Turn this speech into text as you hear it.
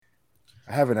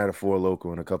I haven't had a Four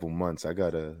Loco in a couple months. I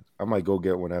might go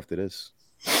get one after this.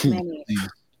 Manny.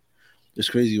 It's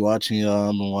crazy watching y'all.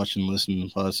 I've been watching, listening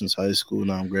to pod since high school.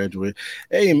 Now I'm graduating.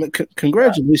 Hey, man,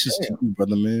 congratulations to you,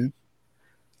 brother, man.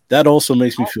 That also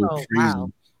makes me feel Also, crazy.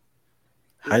 wow.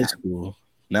 High Yeah. school,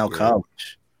 now Yeah.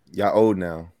 college. Y'all old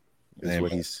now, is Man,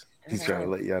 what he's trying to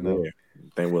let y'all know. Yeah.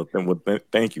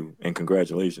 Thank you and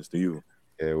congratulations to you.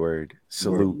 Yeah, word.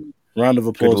 Salute. round of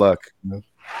Good applause. luck.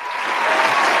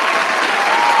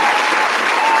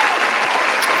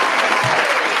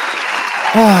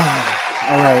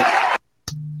 All right.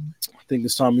 I think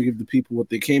it's time to give the people what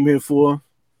they came here for.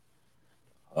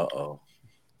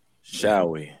 Shall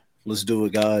we? Let's do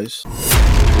it, guys. The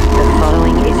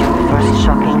following is your first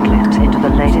shocking glimpse into the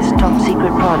latest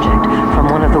top-secret project from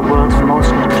one of the world's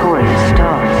most notorious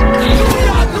stars.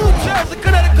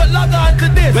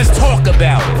 Let's talk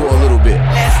about it for a little bit.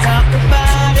 Let's talk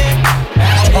about it.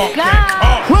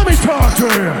 Let me talk to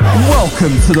you.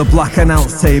 Welcome to the Black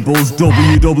Announce Table's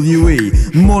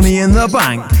WWE Money in the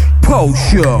Bank post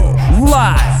show,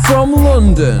 live from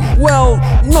London. Well,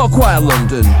 not quite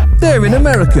London. They're in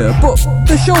America, but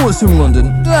the show was from London.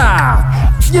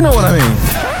 You know what I mean.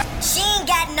 She ain't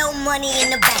got no money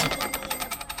in the bank.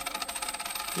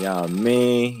 Yeah,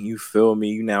 man, you feel me?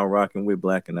 You now rocking with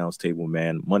Black Announce Table,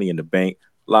 man. Money in the Bank,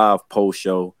 live post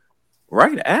show.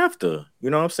 Right after, you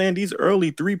know what I'm saying? These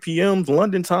early 3 p.m.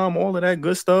 London time, all of that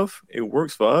good stuff. It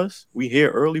works for us. We here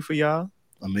early for y'all.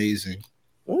 Amazing.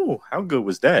 Oh, how good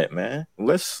was that, man?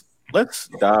 Let's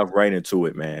dive right into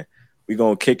it, man. We're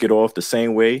gonna kick it off the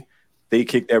same way they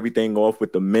kicked everything off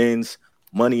with the men's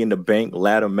Money in the Bank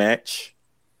ladder match.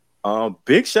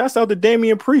 Big shouts out to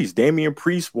Damian Priest. Damian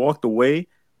Priest walked away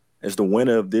as the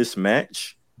winner of this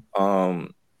match.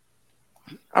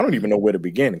 I don't even know where to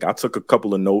begin. I took a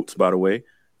couple of notes, by the way.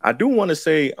 I do want to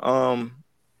say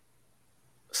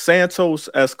Santos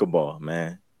Escobar,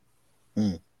 man.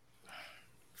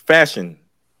 Fashion.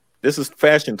 This is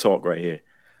fashion talk right here.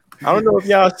 I don't know if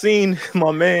y'all seen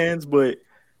my man's, but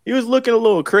he was looking a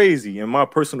little crazy, in my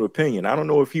personal opinion. I don't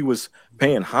know if he was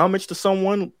paying homage to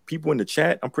someone. People in the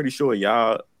chat, I'm pretty sure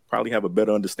y'all probably have a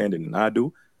better understanding than I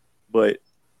do. But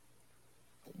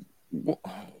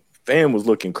Fam was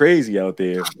looking crazy out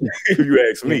there, if you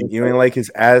ask me. You ain't like his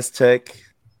Aztec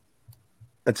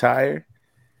attire?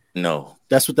 No.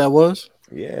 That's what that was?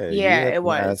 Yeah, it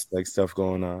was Aztec stuff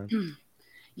going on.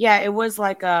 Yeah, it was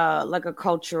like a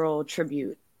cultural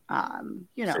tribute.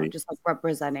 See? Just like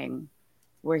representing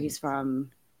where he's from,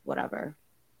 whatever.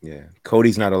 Yeah.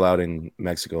 Cody's not allowed in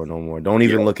Mexico no more. Don't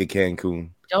even look at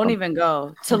Cancun. Don't even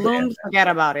go. Tulum, forget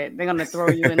about it. They're gonna throw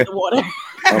you in the water.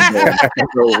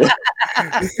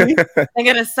 They're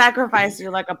gonna sacrifice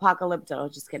you like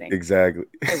Apocalypto. Just kidding. Exactly.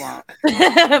 They won't.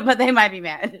 But they might be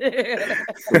mad.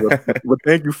 Well,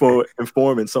 thank you for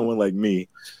informing someone like me.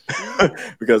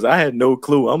 Because I had no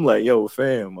clue. I'm like, yo,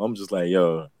 fam. I'm just like,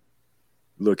 yo,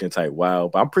 looking type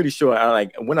wild. But I'm pretty sure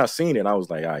when I seen it, I was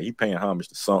like, he paying homage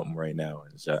to something right now.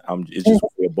 It's just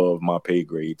way above my pay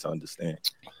grade to understand.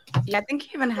 Yeah, I think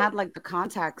he even had like the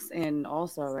contacts in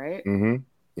also, right? Mm-hmm.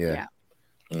 Yeah.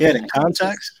 Yeah, the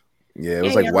contacts? Yeah, it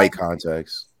was like white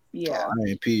contacts. Yeah. I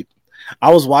ain't peep.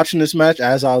 I was watching this match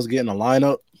as I was getting a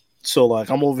lineup. So like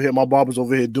I'm over here, my barber's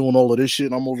over here doing all of this shit,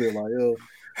 and I'm over here like, yo,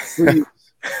 please.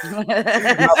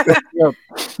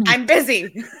 I'm busy.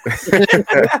 This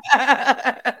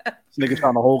nigga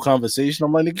trying to hold conversation.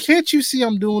 I'm like, nigga, can't you see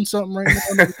I'm doing something right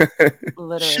now?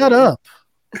 Literally. Shut up.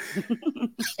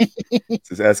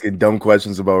 Just asking dumb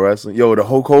questions about wrestling. Yo, the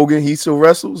Hulk Hogan, he still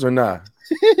wrestles or not?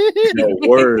 No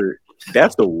word.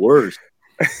 That's the worst.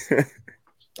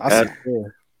 Like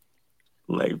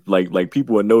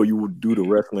people would know you would do the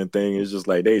wrestling thing. It's just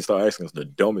like they start asking us the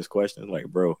dumbest questions. Like,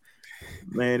 bro,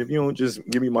 man, if you don't just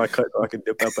give me my cut, so I can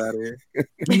dip up out of here.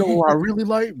 You know who I really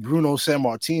like? Bruno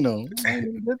Sammartino.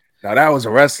 Now that was a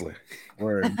wrestler.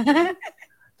 Word.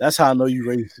 That's how I know you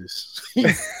racist.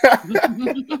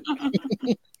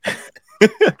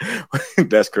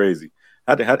 That's crazy.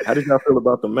 How did y'all feel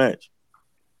about the match?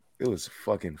 It was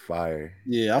fucking fire.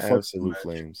 Yeah, I absolute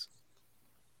flames.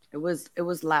 It was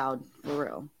loud for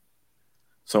real.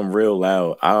 Some real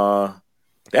loud.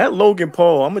 That Logan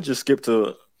Paul. I'm gonna just skip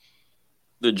to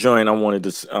the joint. I wanted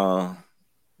to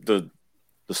the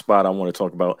spot I want to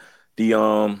talk about.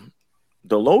 The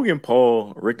Logan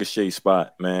Paul Ricochet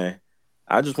spot, man.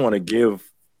 I just want to give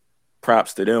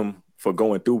props to them for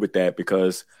going through with that,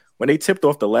 because when they tipped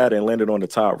off the ladder and landed on the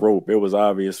top rope, it was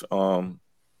obvious.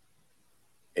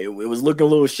 It was looking a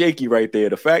little shaky right there.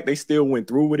 The fact they still went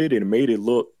through with it and made it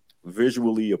look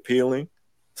visually appealing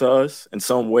to us in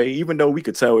some way, even though we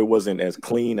could tell it wasn't as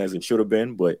clean as it should have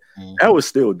been, but that was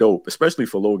still dope, especially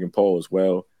for Logan Paul as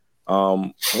well.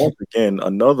 Once again,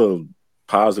 another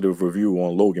positive review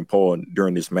on Logan Paul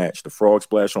during this match. The frog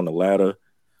splash on the ladder,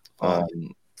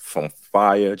 from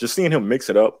fire. Just seeing him mix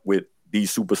it up with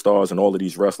these superstars and all of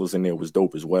these wrestlers in there was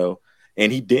dope as well.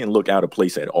 And he didn't look out of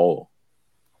place at all.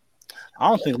 I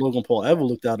don't think Logan Paul ever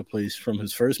looked out of place from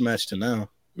his first match to now.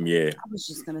 Yeah. I was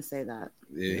just gonna say that.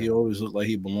 Yeah, he always looked like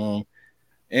he belonged.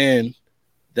 And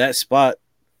that spot,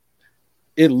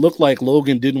 it looked like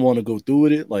Logan didn't want to go through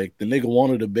with it. Like the nigga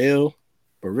wanted to bail,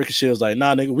 but Ricochet was like,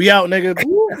 "Nah, nigga, we out, nigga."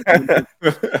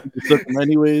 He took him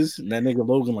anyways, and that nigga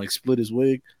Logan like split his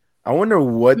wig. I wonder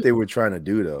what they were trying to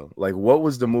do though. Like, what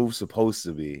was the move supposed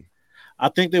to be? I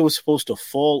think they were supposed to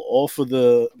fall off of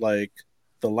the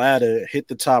ladder, hit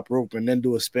the top rope, and then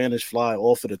do a Spanish fly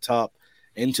off of the top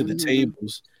into the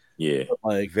tables. Yeah,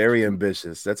 like very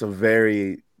ambitious. That's a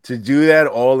very to do that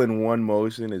all in one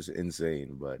motion is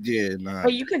insane. But yeah, nah.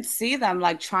 But you could see them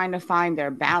like trying to find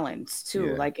their balance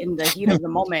too, like in the heat of the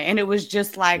moment, and it was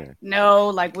just like, no,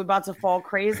 like we're about to fall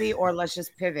crazy, or let's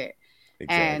just pivot.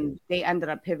 Exactly. And they ended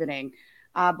up pivoting.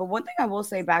 But one thing I will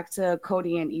say back to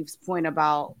Cody and Eve's point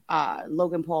about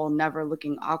Logan Paul never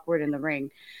looking awkward in the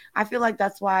ring, I feel like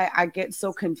that's why I get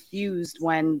so confused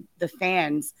when the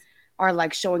fans are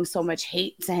like showing so much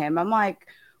hate to him. I'm like,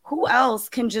 who else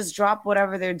can just drop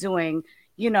whatever they're doing,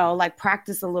 you know, like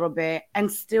practice a little bit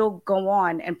and still go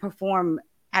on and perform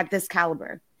at this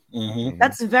caliber? Mm-hmm.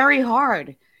 That's very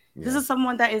hard. Yeah. This is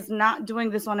someone that is not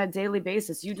doing this on a daily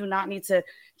basis. You do not need to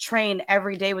train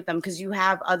every day with them because you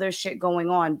have other shit going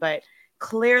on. But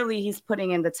clearly he's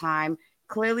putting in the time.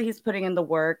 Clearly he's putting in the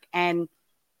work. And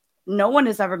no one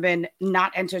has ever been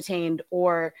not entertained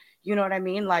or, you know what I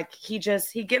mean? Like he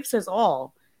gives his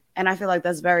all. And I feel like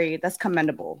that's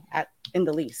commendable in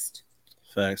the least.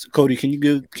 Facts. Cody, can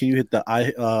you hit the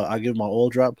I give my all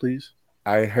drop, please?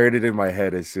 I heard it in my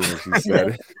head as soon as she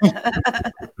said it.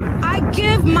 I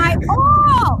give my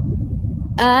all.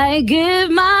 I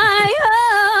give my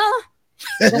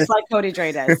all. Just like Cody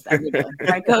Dre does every day.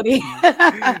 Right, Cody?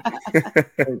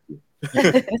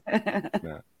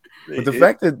 But the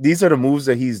fact that these are the moves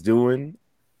that he's doing,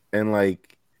 and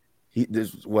like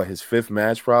this is his fifth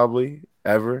match probably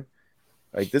ever.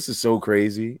 Like this is so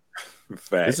crazy.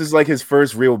 Fact. This is like his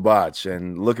first real botch,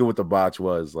 and look at what the botch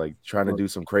was like, trying to do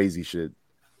some crazy shit.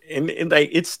 And like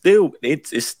it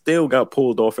still got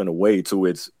pulled off in a way to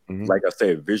it's like I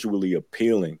said, visually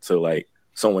appealing to like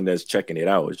someone that's checking it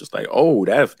out. It's just like, oh,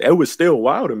 that was still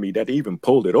wild to me that they even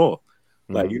pulled it off.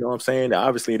 Like, you know what I'm saying?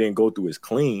 Obviously it didn't go through as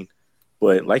clean,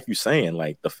 but like you saying,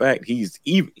 like the fact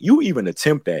you even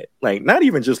attempt that, like not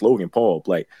even just Logan Paul,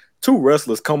 like two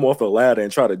wrestlers come off a ladder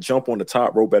and try to jump on the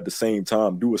top rope at the same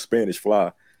time, do a Spanish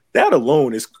fly. That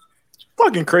alone is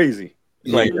fucking crazy.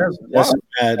 Like that's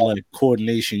bad like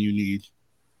coordination you need.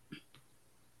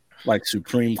 Like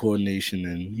supreme coordination,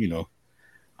 and you know,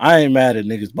 I ain't mad at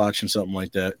niggas botching something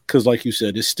like that. Cause like you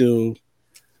said,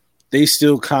 they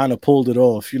still kind of pulled it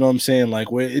off. You know what I'm saying?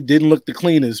 Like where it didn't look the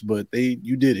cleanest, but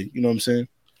you did it. You know what I'm saying?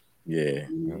 Yeah.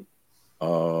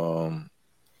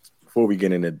 Before we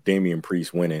get into Damian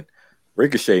Priest winning,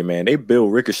 Ricochet, man, they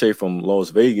build Ricochet from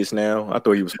Las Vegas now. I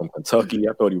thought he was from Kentucky.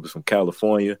 I thought he was from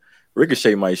California.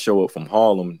 Ricochet might show up from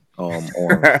Harlem.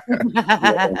 Like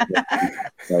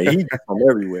he's from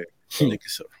everywhere.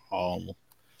 Harlem.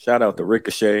 Shout out to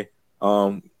Ricochet.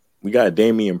 We got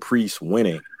Damian Priest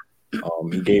winning.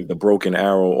 He gave the broken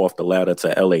arrow off the ladder to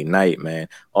LA Knight, man.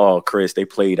 Oh, Chris, they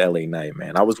played LA Knight,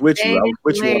 man. I was with you. I was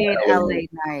with you on LA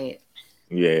Knight.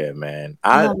 Yeah, man.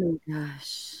 Oh my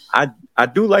gosh. I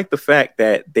do like the fact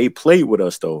that they played with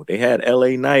us though. They had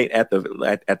LA Knight at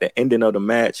the ending of the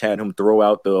match, had him throw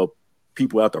out the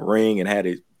people out the ring and had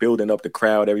it building up the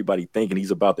crowd, everybody thinking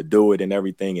he's about to do it and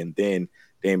everything. And then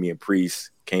Damian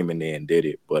Priest came in there and did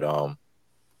it. But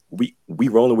we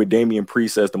rolling with Damian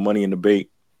Priest as the Money in the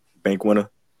Bank winner.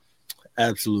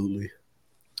 Absolutely.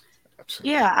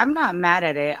 Yeah, I'm not mad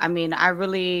at it. I mean, I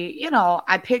really,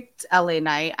 I picked LA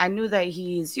Knight. I knew that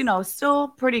he's, still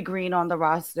pretty green on the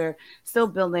roster, still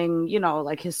building,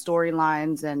 like his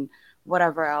storylines and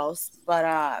whatever else.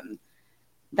 But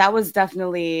that was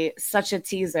definitely such a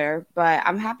teaser. But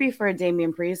I'm happy for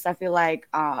Damian Priest. I feel like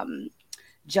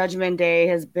Judgment Day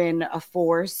has been a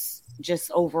force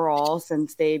just overall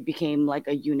since they became like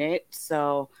a unit.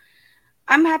 So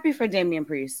I'm happy for Damian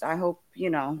Priest. I hope,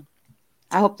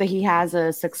 I hope that he has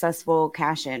a successful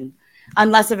cash-in.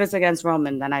 Unless if it's against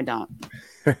Roman, then I don't.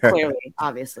 Clearly,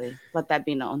 obviously. Let that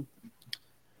be known.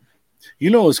 You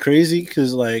know what's crazy?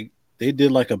 Because, like, they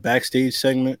did, like, a backstage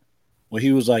segment when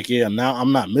he was like, "Yeah, now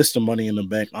I'm not Mr. Money in the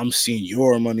Bank. I'm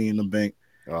Senior Money in the Bank."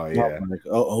 Oh And yeah. I'm like,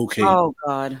 oh, okay. Oh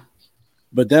God.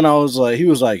 But then I was like, he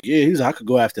was like, yeah, I could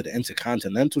go after the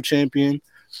Intercontinental Champion,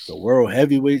 the World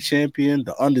Heavyweight Champion,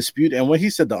 the Undisputed. And when he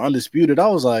said the Undisputed, I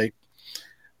was like,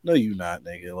 no, you not,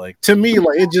 nigga. Like, to me,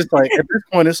 like, it just like at this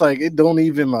point, it's like it don't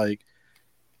even like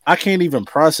I can't even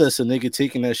process a nigga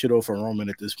taking that shit off of Roman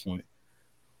at this point.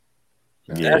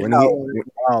 Yeah.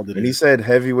 When he said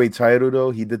heavyweight title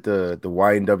though, he did the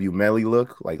YNW Melly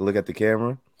look, like look at the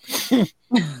camera. I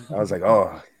was like,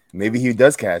 oh, maybe he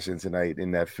does cash in tonight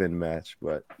in that Finn match,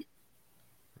 but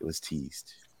it was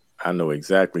teased. I know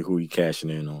exactly who he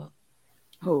cashing in on.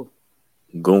 Who?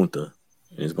 Gunther.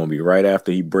 It's gonna be right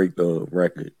after he break the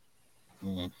record.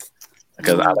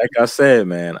 Because like I said,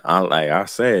 man, I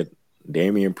said,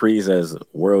 Damian Priest as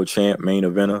world champ main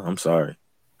eventer. I'm sorry,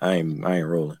 I ain't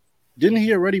rolling. Didn't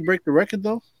he already break the record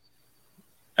though?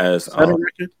 As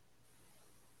record?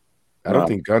 I don't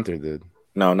think Gunther did.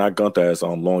 No, not Gunther as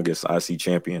longest IC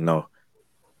champion. No.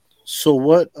 So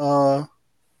what?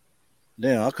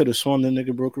 Damn, I could have sworn the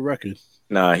nigga broke a record.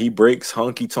 Nah, he breaks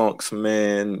Honky Tonk's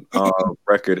man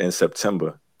record in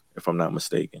September, if I'm not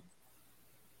mistaken.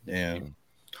 Damn,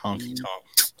 Honky Tonk.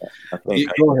 I think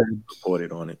go ahead.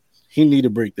 Reported on it. He need to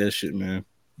break that shit, man.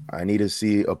 I need to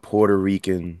see a Puerto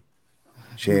Rican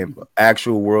champ,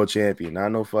 actual world champion,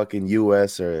 not no fucking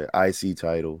US or IC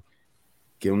title.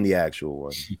 Give him the actual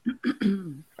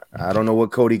one. I don't know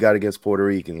what Cody got against Puerto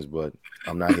Ricans, but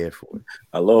I'm not here for it.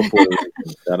 I love Puerto Rican.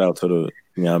 Shout out to the,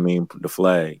 you know what I mean, the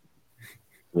flag.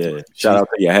 Yeah. Shout out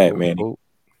to your hat, Manny. Oh,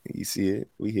 you see it?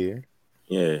 We here.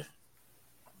 Yeah.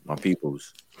 My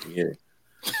peoples. Yeah.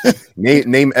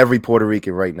 Name every Puerto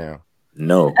Rican right now.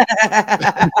 No.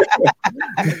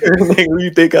 Who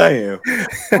you think I am?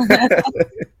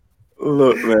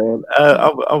 Look, man.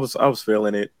 I was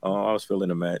feeling it. I was feeling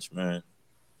the match, man.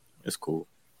 It's cool.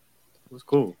 It was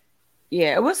cool.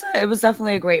 Yeah, it was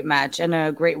definitely a great match and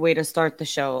a great way to start the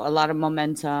show. A lot of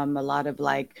momentum, a lot of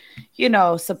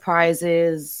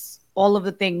surprises, all of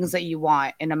the things that you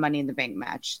want in a Money in the Bank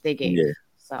match. They gave. Yeah.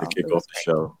 So to kick off the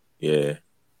show. Yeah.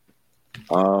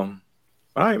 All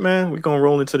right, man. We're gonna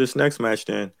roll into this next match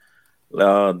then.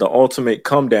 The ultimate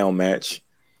come down match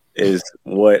is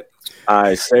what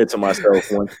I said to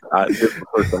myself once this was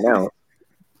first announced.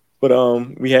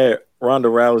 But we had Ronda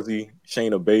Rousey,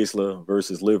 Shayna Baszler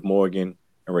versus Liv Morgan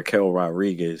and Raquel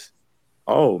Rodriguez.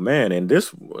 Oh man, and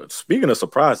speaking of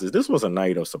surprises, this was a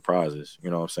night of surprises. You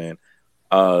know what I'm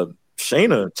saying?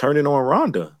 Shayna turning on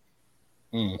Ronda.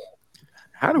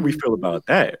 How do we feel about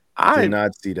that? I did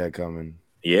not see that coming.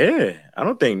 Yeah, I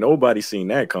don't think nobody seen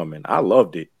that coming. I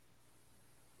loved it.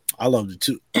 I loved it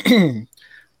too.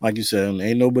 Like you said,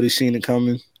 ain't nobody seen it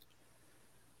coming.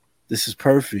 This is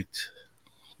perfect.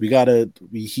 We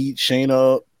heat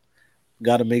Shayna up.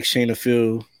 Gotta make Shayna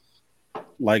feel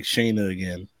like Shayna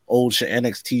again. Old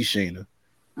NXT Shayna.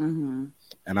 Mm-hmm.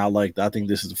 And I think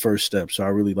this is the first step. So I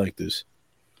really like this.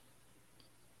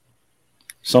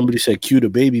 Somebody said cue the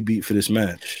baby beat for this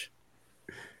match.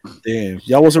 Damn.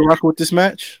 Y'all wasn't rocking with this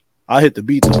match? I hit the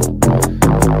beat though.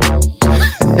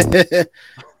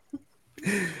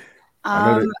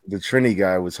 I know the Trini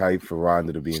guy was hyped for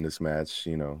Ronda to be in this match,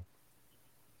 you know.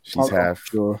 She's half.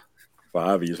 Sure. For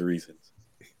obvious reasons.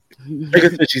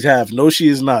 Nigga said she's half. No, she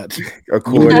is not.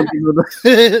 According.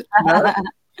 But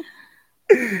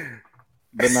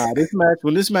nah,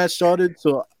 when this match started,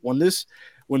 so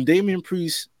when Damian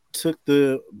Priest took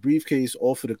the briefcase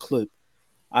off of the clip,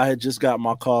 I had just got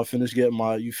my car, finished getting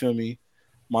my, you feel me,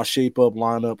 my shape up,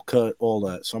 line up, cut, all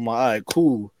that. So I'm like, all right,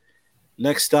 cool.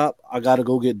 Next stop, I gotta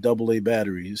go get AA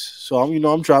batteries. So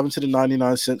I'm driving to the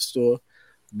 99-cent store.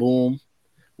 Boom.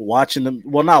 Watching them.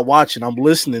 Well, not watching. I'm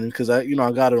listening because I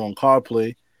got it on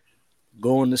CarPlay.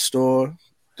 Go in the store,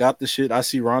 got the shit. I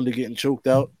see Ronda getting choked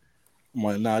out. I'm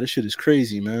like, nah, this shit is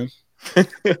crazy, man.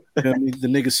 The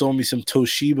nigga sold me some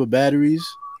Toshiba batteries.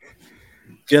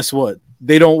 Guess what?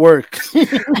 They don't work.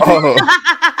 Oh.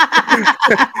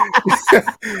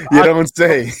 You don't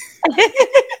say.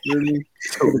 Really?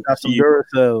 Got some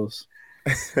Duracells.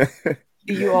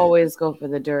 You always go for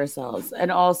the Duracells.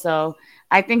 And also,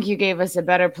 I think you gave us a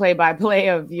better play-by-play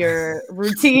of your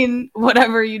routine,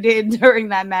 whatever you did during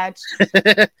that match.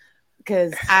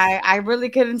 Because I really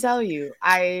couldn't tell you.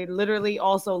 I literally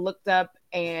also looked up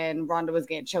and Ronda was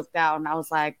getting choked out. And I was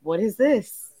like, what is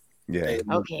this? Yeah.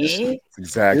 Okay. That's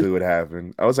exactly what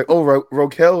happened. I was like, oh,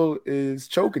 Raquel is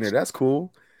choking her. That's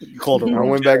cool. You called her. I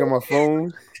went back on my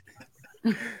phone.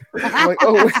 I'm like,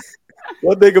 oh.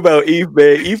 One thing about Eve,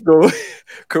 man, Eve go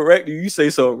correct you. You say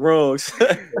something wrong.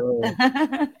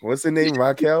 What's the name?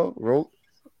 Raquel?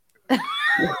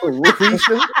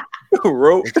 Keisha?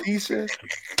 Rope. Keisha?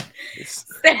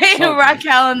 Say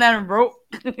Raquel and then rope.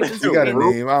 You got a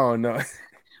name? I don't know.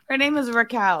 Her name is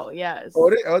Raquel. Yes.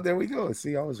 Oh, there we go.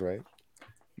 See, I was right.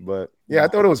 But yeah, I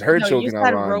thought it was her choking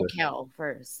on Ronda. Raquel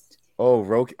first. Oh,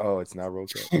 Oh, it's not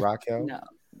Raquel. Raquel? No,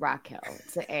 Raquel.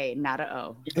 It's an A, not an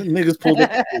O. Niggas pulled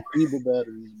up feeble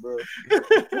batteries, bro.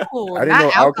 Ooh, I didn't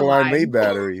know alkaline made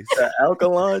batteries. The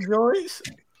alkaline joints?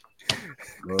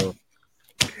 Bro.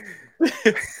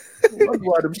 That's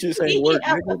why them shits ain't work,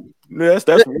 nigga.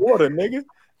 That's water, nigga.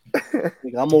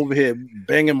 I'm over here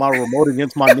banging my remote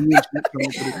against my knee.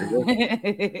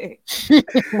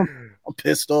 I'm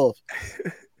pissed off.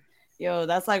 Yo,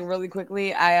 that's like really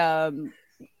quickly.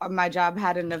 My job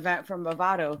had an event from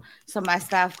Movado, so my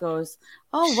staff goes,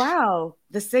 "Oh wow,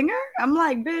 the singer?" I'm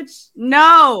like, "Bitch,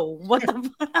 no! What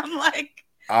the?" I'm like,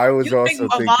 I was also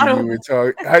thinking you were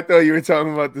talking. I thought you were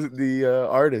talking about the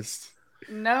artist.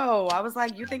 No, I was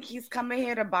like, "You think he's coming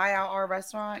here to buy out our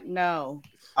restaurant?" No.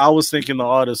 I was thinking the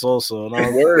artist also. And I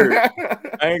was word.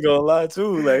 I ain't gonna lie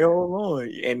too. Like, hold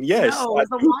on. And yes, no, I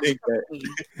do think that.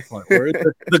 Like,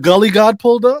 the Gully God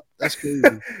pulled up. That's crazy.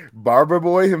 Barber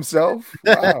Boy himself.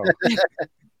 Wow.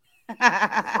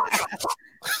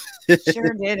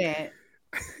 Sure didn't.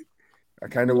 I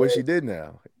kind of wish he did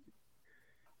now.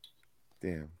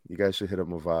 Damn, you guys should hit up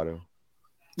Movado.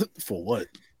 For what?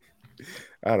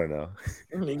 I don't know.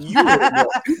 I mean, you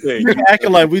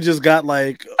acting like we just got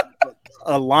like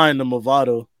a line to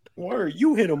Movado. Word,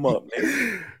 you hit him up,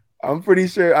 man. I'm pretty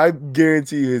sure. I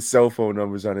guarantee you his cell phone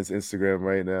number's on his Instagram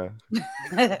right now.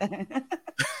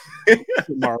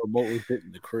 My remote was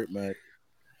hitting the crib, man.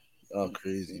 Oh,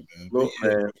 crazy, man. Look,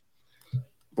 man.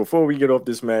 Before we get off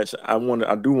this match, I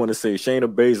do want to say,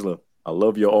 Shayna Baszler, I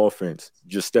love your offense.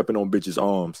 Just stepping on bitches'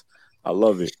 arms. I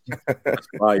love it. It's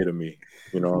fire to me.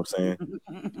 You know what I'm saying?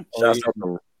 Shouts out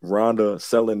to Ronda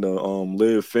selling the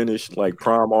live finish like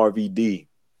prime RVD.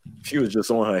 She was just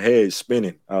on her head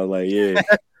spinning. I was like, yeah.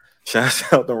 Shouts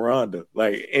out to Ronda.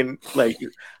 Like, I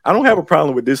don't have a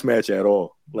problem with this match at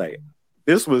all. Like,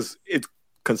 it's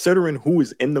considering who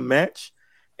is in the match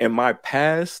and my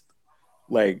past,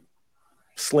 like,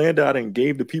 slander I done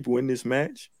gave the people in this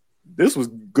match. This was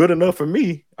good enough for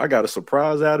me. I got a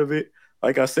surprise out of it.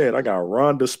 Like I said, I got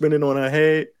Ronda spinning on her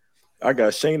head. I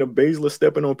got Shayna Baszler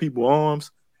stepping on people's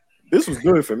arms. This was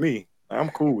good for me. I'm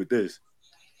cool with this.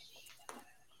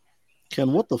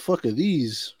 Ken, what the fuck are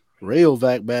these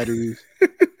Rayovac batteries?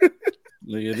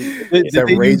 Is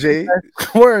that Ray J?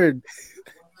 Word.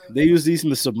 They use these in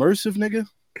the submersive, nigga.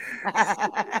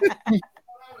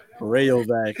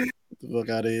 Rayovac. Get the fuck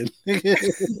out of here.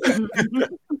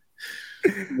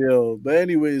 Yo, but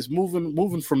anyways,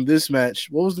 moving from this match,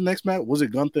 what was the next match? Was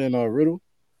it Gunther and Riddle?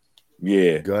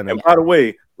 Yeah. And by the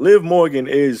way, Liv Morgan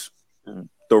is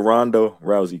the Ronda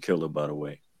Rousey killer, by the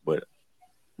way. But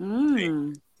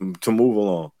to move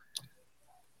along,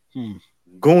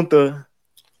 Gunther,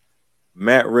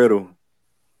 Matt Riddle.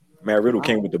 Matt Riddle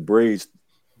came with the braids.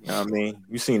 You know what I mean?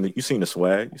 You seen the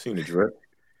swag, you seen the drip.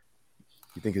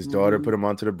 You think his daughter put him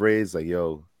onto the braids? Like,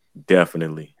 yo.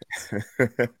 Definitely.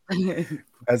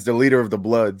 As the leader of the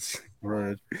Bloods.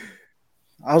 Right.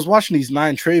 I was watching these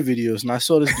 9 Trey videos and I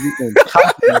saw this dude named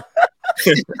Capo.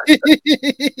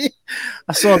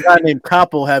 I saw a guy named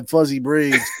Capo had fuzzy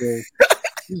braids. So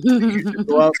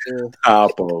go out there.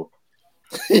 Capo.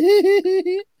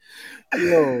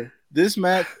 Yo, this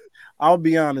match, I'll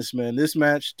be honest, man. This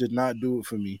match did not do it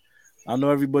for me. I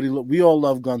know everybody, we all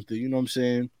love Gunther. You know what I'm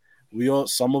saying?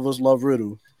 Some of us love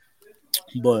Riddle.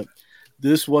 But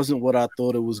this wasn't what I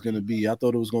thought it was going to be. I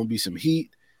thought it was going to be some heat,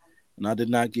 and I did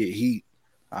not get heat.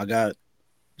 I got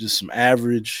just some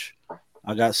average.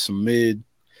 I got some mid,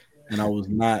 and I was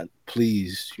not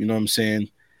pleased. You know what I'm saying?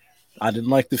 I didn't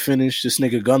like the finish. This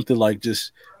nigga Gunther, like,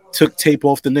 just took tape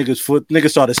off the nigga's foot. Nigga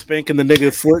started spanking the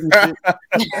nigga's foot and shit. I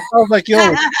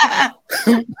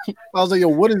was like, yo,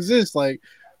 what is this? Like,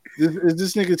 is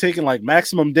this nigga taking, like,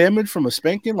 maximum damage from a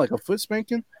spanking, like a foot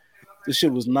spanking? This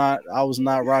shit was not. I was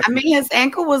not rocking. I mean, his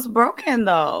ankle was broken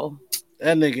though.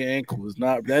 That nigga ankle was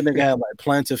not. That nigga had like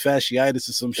plantar fasciitis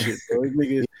or some shit, bro. That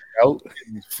nigga out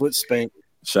foot spanked.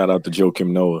 Shout out to Joakim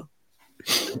Noah.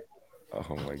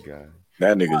 Oh my god,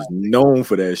 that nigga's known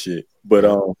for that shit. But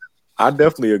I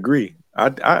definitely agree.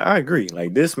 I agree.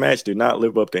 Like, this match did not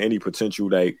live up to any potential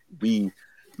like we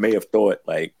may have thought.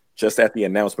 Like, just at the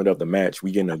announcement of the match, we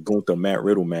getting a Gunther Matt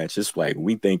Riddle match. It's like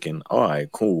we thinking, all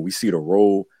right, cool. We see the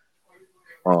role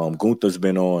Gunther's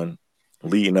been on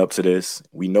leading up to this.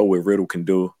 We know what Riddle can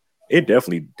do. It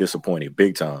definitely disappointed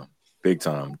big time. Big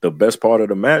time. The best part of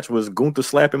the match was Gunther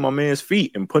slapping my man's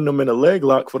feet and putting him in a leg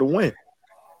lock for the win.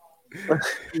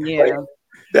 Yeah.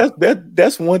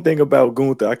 That's one thing about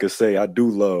Gunther I could say I do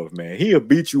love, man. He'll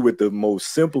beat you with the most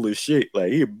simplest shit.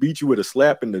 Like he'll beat you with a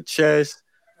slap in the chest,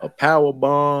 a power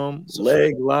bomb,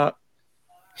 leg lock.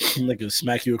 Nigga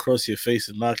smack you across your face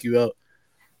and knock you out.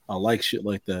 I like shit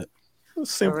like that.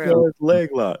 Simple as leg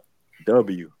lock.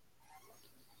 W.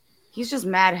 He's just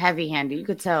mad heavy handed. You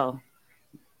could tell.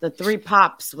 The 3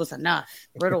 pops was enough.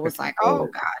 Riddle was like, oh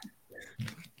God.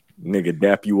 Nigga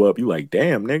dap you up. You like,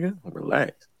 damn, nigga.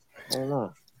 Relax. Hold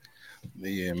on.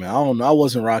 Yeah, man. I don't know. I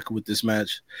wasn't rocking with this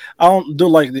match. I don't do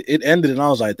like it ended, and I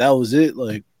was like, that was it.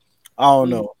 Like, I don't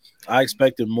know. I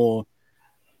expected more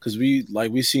because we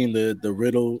seen the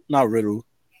Riddle, not Riddle.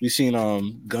 We seen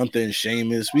Gunther and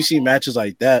Sheamus. We seen matches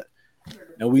like that,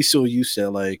 and we so used to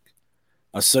like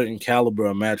a certain caliber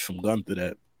of match from Gunther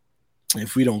that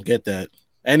if we don't get that,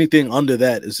 anything under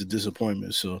that is a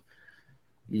disappointment. So,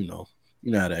 you know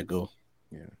how that go.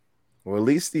 Yeah. Well, at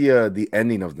least the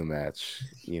ending of the match,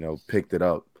 picked it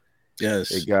up.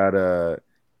 Yes. It got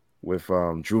with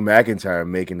Drew McIntyre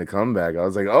making the comeback. I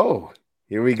was like, oh,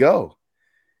 here we go.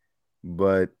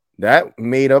 But that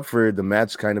made up for the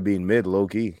match kind of being low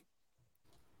key.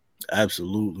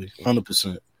 Absolutely.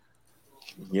 100%.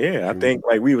 Yeah, I think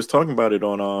like we was talking about it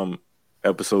on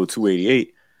episode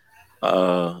 288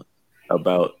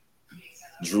 about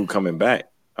Drew coming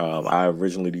back. I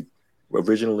originally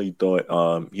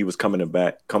thought he was coming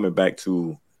back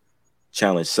to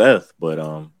challenge Seth,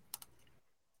 but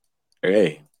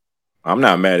hey, I'm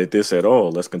not mad at this at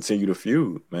all. Let's continue the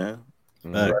feud, man.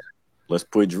 Right. Let's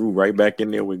put Drew right back in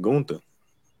there with Gunther.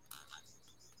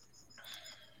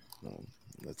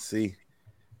 Let's see.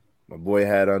 My boy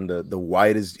had on the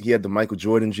widest. He had the Michael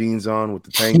Jordan jeans on with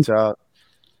the tank top.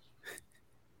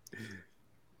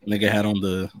 Nigga had on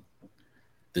the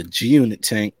G Unit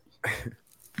tank.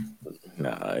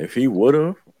 Nah, if he would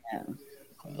have,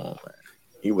 come on, man,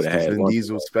 he would have had Vin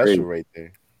Diesel special right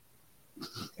there.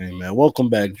 Hey man, welcome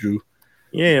back, Drew.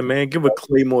 Yeah, man, give a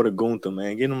Claymore to Gunther,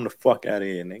 man. Get him the fuck out of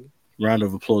here, nigga. Round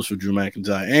of applause for Drew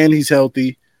McIntyre, and he's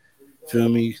healthy. Feel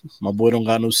me? My boy don't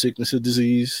got no sickness or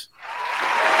disease.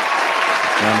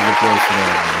 Round of applause for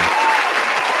that,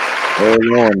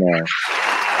 man.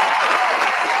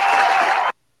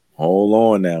 Hold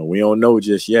on now. We don't know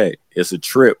just yet. It's a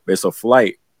trip. It's a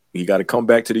flight. He got to come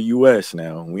back to the U.S.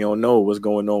 now. We don't know what's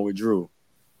going on with Drew.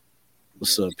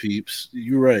 What's up, peeps?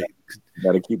 You right.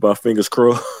 Got to keep our fingers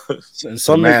crossed. And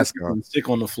some niggas get sick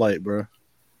on the flight, bro.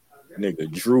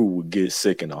 Nigga, Drew would get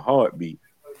sick in a heartbeat.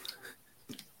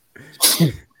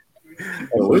 It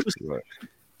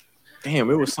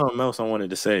was something else I wanted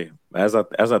to say. As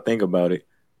I think about it,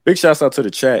 big shouts out to the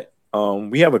chat.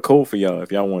 We have a code for y'all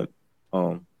if y'all want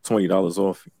 $20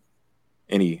 off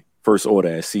any first order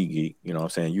at SeatGeek. You know what I'm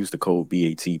saying? Use the code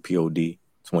BATPOD,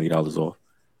 $20 off.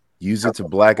 Use it to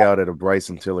black out at a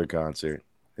Bryson Tiller concert.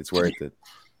 It's worth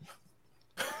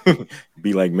it.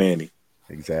 Be like Manny.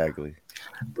 Exactly.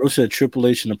 Bro said Triple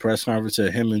H in the press conference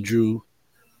said him and Drew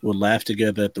would laugh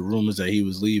together at the rumors that he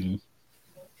was leaving.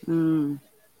 I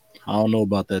don't know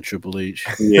about that, Triple H.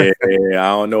 Yeah, I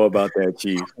don't know about that,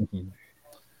 Chief.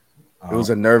 It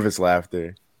was a nervous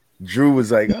laughter. Drew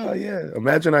was like, oh, yeah.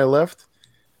 Imagine I left.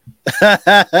 He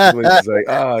was like,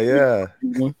 oh, yeah.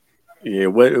 Yeah,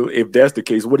 what if that's the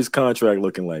case? What is contract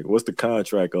looking like? What's the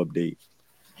contract update?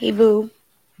 Hey, boo.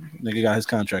 Nigga got his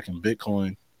contract in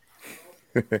Bitcoin.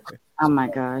 Oh, my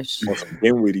gosh. Some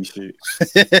Dinwiddie shit.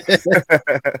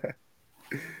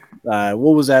 What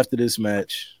was after this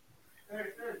match?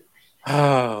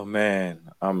 Oh man,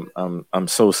 I'm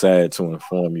so sad to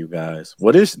inform you guys.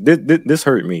 Well, this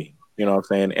hurt me. You know what I'm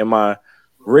saying? In my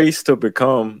race to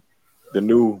become the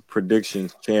new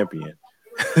predictions champion.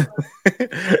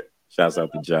 Shouts out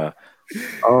to Ja.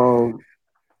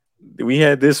 We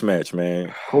had this match,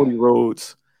 man. Cody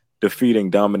Rhodes defeating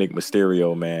Dominic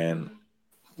Mysterio, man.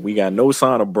 We got no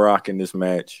sign of Brock in this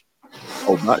match.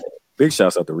 Big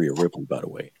shouts out to Rhea Ripley, by the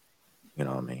way. You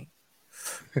know what I mean?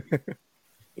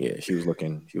 Yeah, she was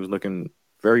looking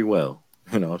very well.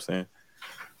 You know what I'm saying?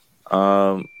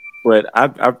 But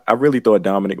I really thought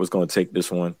Dominic was going to take this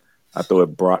one. I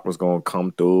thought Brock was going to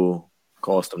come through,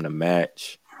 cost him the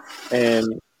match.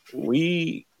 And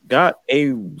we got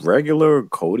a regular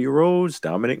Cody Rhodes,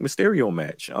 Dominic Mysterio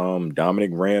match. Dominic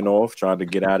ran off, tried to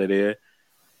get out of there.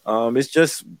 It's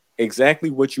just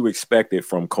exactly what you expected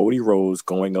from Cody Rhodes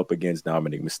going up against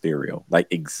Dominic Mysterio. Like,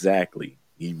 exactly.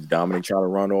 Dominic tried to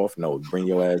run off. No, bring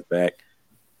your ass back.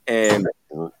 And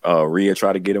Rhea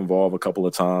tried to get involved a couple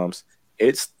of times.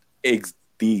 It's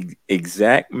the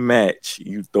exact match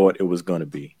you thought it was going to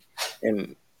be.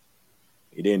 And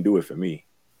it didn't do it for me.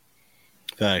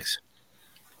 Facts.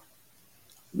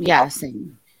 Yeah,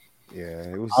 same. Yeah,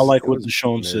 it was. I like it what was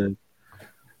Deshaun said.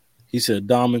 He said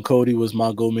Dom and Cody was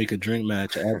my go make a drink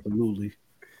match. Absolutely.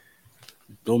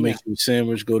 Go make you a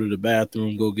sandwich, go to the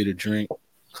bathroom, go get a drink,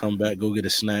 come back, go get a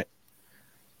snack.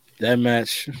 That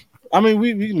match, I mean,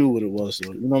 we knew what it was,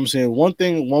 though. You know what I'm saying?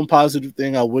 One positive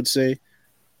thing I would say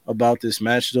about this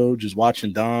match, though, just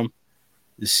watching Dom,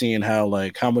 is seeing how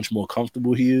much more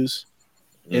comfortable he is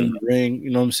in the ring.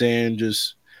 You know what I'm saying?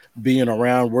 Just being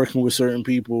around, working with certain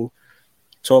people,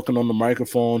 talking on the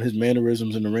microphone, his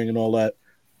mannerisms in the ring and all that.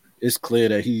 It's clear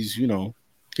that he's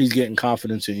getting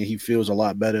confidence and he feels a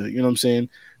lot better. You know what I'm saying?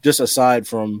 Just aside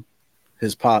from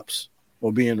his pops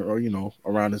or being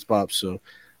around his pops. So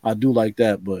I do like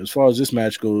that. But as far as this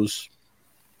match goes,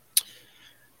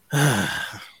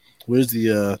 where's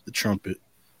the trumpet?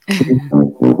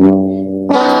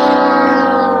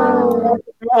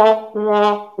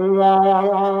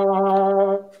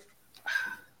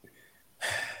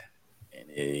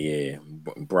 Yeah,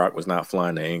 Brock was not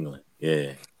flying to England.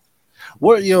 Yeah.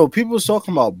 People was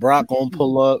talking about Brock gonna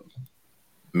pull up.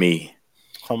 Me.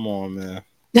 Come on, man.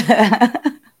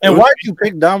 And why'd you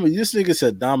pick Dominic? This nigga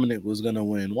said Dominic was gonna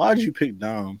win. Why'd you pick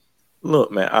Dom?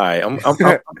 Look, man. All right,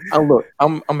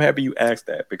 I'm happy you asked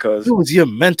that because where was your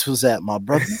mentals at, my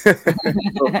brother?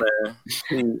 Look,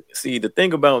 man. See, the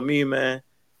thing about me, man,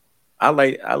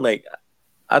 I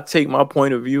take my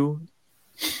point of view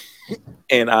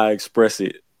and I express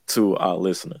it to our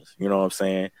listeners. You know what I'm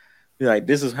saying? Like,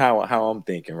 this is how I'm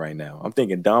thinking right now. I'm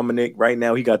thinking Dominic right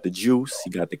now. He got the juice.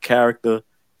 He got the character.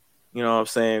 You know what I'm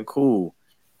saying? Cool.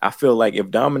 I feel like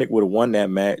if Dominic would have won that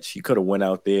match, he could have went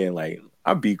out there and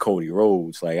I beat Cody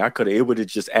Rhodes. It would have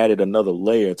just added another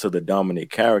layer to the Dominic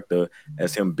character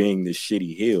as him being this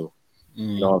shitty heel.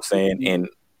 You know what I'm saying? And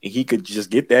he could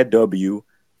just get that W.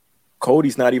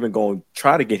 Cody's not even going to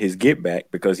try to get his get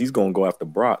back because he's going to go after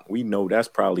Brock. We know that's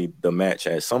probably the match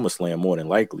at SummerSlam more than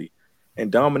likely. And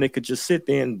Dominic could just sit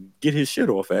there and get his shit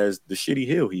off as the shitty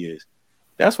heel he is.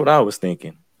 That's what I was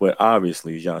thinking. But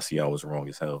obviously, y'all see I was wrong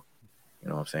as hell. You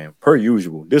know what I'm saying? Per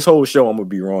usual. This whole show, I'm going to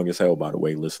be wrong as hell, by the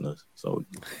way, listeners. So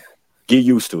get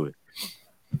used to it.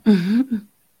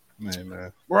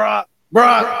 Man. Brock.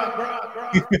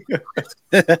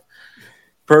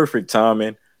 Perfect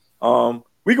timing.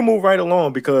 We can move right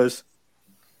along because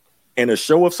in a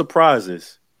show of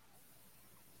surprises,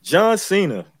 John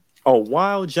Cena,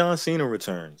 while John Cena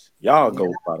returns, y'all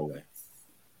go, by the way.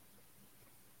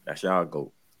 That's y'all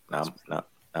go. Not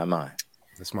mine.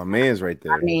 That's my man's right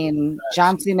there. I mean,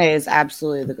 John Cena is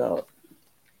absolutely the GOAT.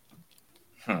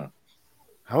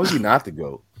 How is he not the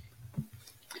GOAT?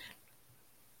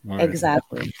 Right.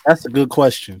 Exactly. That's a good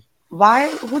question.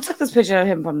 Why? Who took this picture of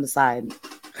him from the side?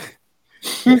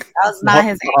 That was not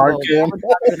his angle.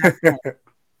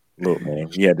 Look, man,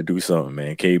 he had to do something,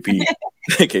 man.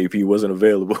 KP wasn't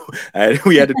available.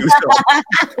 We had to do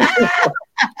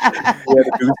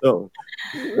something.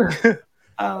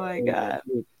 Oh my god.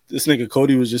 This nigga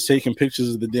Cody was just taking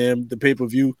pictures of the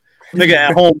pay-per-view. Nigga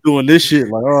at home doing this shit.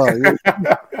 Like,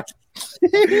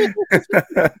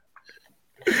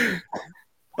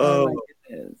 oh my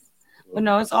goodness. But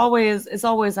no, it's always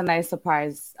a nice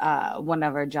surprise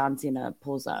whenever John Cena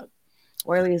pulls up.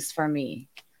 Or at least for me.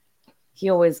 He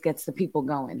always gets the people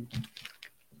going.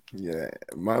 Yeah.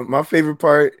 My favorite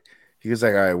part, he was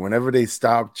like, all right, whenever they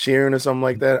stop cheering or something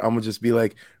like that, I'm gonna just be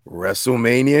like,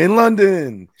 WrestleMania in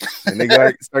London. And they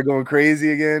start going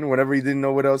crazy again whenever he didn't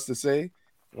know what else to say.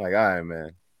 I'm like, all right,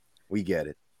 man, we get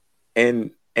it.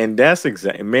 And that's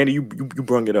exactly, Manny, you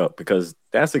brung it up because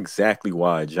that's exactly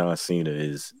why John Cena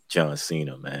is John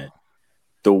Cena, man.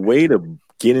 The way to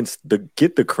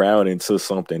get the crowd into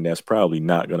something that's probably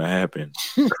not gonna happen.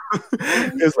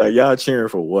 It's like, y'all cheering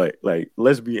for what? Like,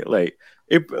 let's be like,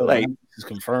 it's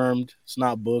confirmed. It's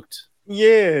not booked.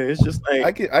 Yeah, it's just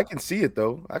like I can see it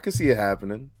though. I can see it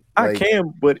happening. I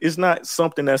can, but it's not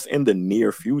something that's in the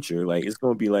near future. Like, it's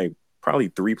gonna be like probably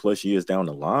 3+ years down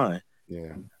the line.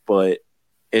 Yeah, but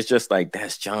it's just like,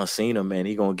 that's John Cena, man.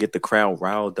 He gonna get the crowd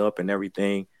riled up and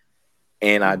everything.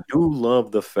 And I do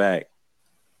love the fact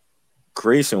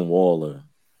Grayson Waller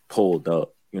pulled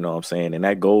up. You know what I'm saying? And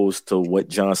that goes to what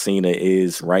John Cena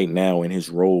is right now in his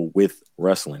role with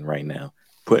wrestling right now,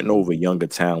 putting over younger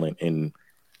talent and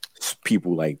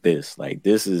people like this. Like,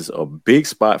 this is a big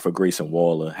spot for Grayson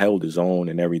Waller, held his own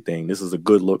and everything. This is a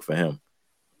good look for him.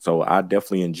 So I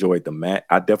definitely enjoyed the match.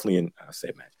 Definitely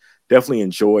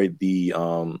enjoyed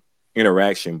the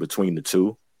interaction between the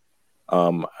two.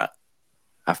 I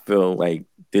feel like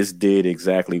this did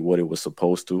exactly what it was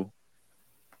supposed to.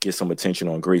 Get some attention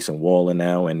on Grayson Waller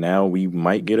now, and now we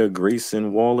might get a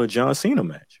Grayson Waller John Cena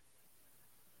match.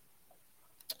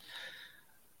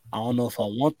 I don't know if I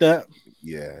want that.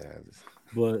 Yeah.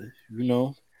 But,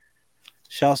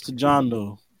 shouts to John,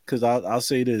 though, because I'll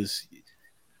say this.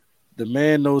 The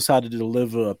man knows how to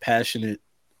deliver a passionate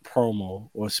promo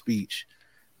or speech,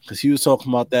 because he was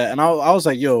talking about that. And I was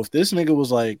like, yo, if this nigga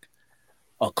was like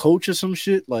a coach or some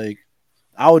shit, like,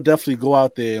 I would definitely go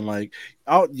out there and like,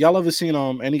 y'all ever seen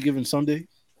Any Given Sunday?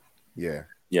 Yeah.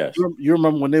 Yes. You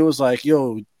remember when they was like,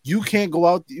 yo, you can't go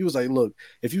out. He was like, look,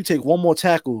 if you take one more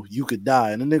tackle, you could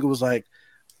die. And the nigga was like,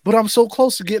 but I'm so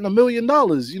close to getting $1 million.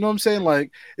 You know what I'm saying?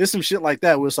 Like, it's some shit like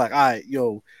that where it's like, all right,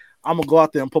 yo, I'm gonna go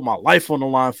out there and put my life on the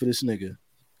line for this nigga.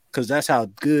 Because that's how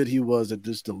good he was at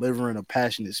just delivering a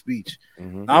passionate speech.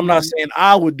 Mm-hmm. I'm not saying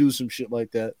I would do some shit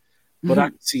like that, but I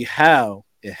can see how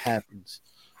it happens.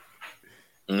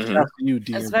 Mm-hmm. That's you,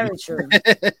 DMV. That's very true.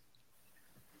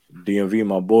 DMV,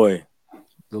 my boy.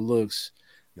 The looks.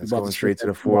 That's going straight to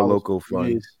the Four Local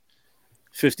Fund.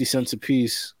 50 cents a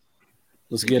piece.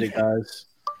 Let's get it, guys.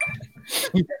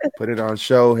 Put it on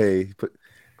show. Hey,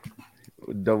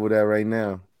 double that right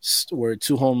now. We're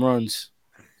 2 home runs.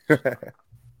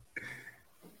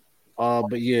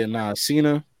 But yeah,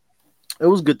 Cena. It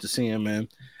was good to see him, man.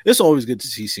 It's always good to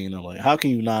see Cena. Like, how can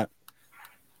you not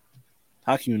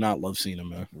love Cena,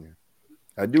 man? Yeah.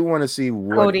 I do want to see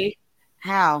what Cody.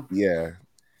 How? Yeah.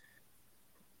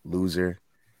 Loser.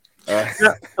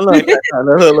 Look.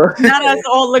 Not us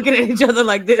all looking at each other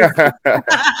like this.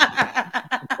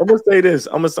 I'm gonna say this.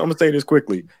 I'm gonna say this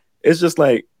quickly. It's just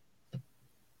like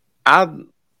I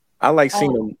like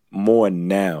Cena more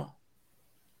now.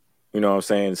 You know what I'm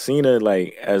saying? Cena,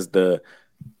 like,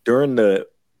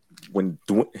 when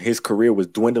his career was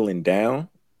dwindling down,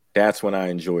 that's when I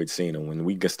enjoyed Cena. When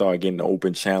we could start getting the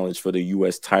open challenge for the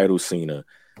U.S. title, Cena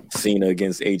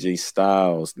against AJ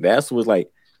Styles. That's what,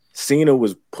 like, Cena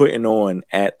was putting on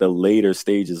at the later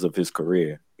stages of his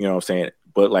career. You know what I'm saying?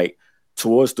 But like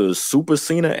towards the Super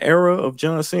Cena era of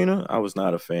John Cena, I was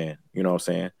not a fan. You know what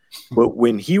I'm saying? But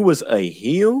when he was a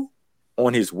heel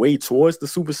on his way towards the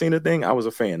Super Cena thing, I was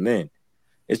a fan then.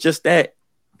 It's just that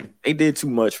they did too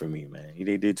much for me, man.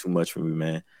 They did too much for me,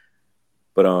 man.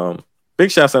 But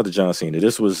big shouts out to John Cena.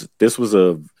 This was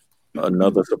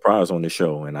another surprise on the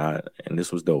show, and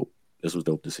this was dope. This was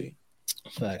dope to see.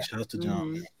 Facts. Shout out to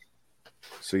John.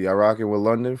 So y'all rocking with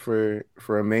London for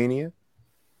a Mania?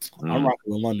 I'm rocking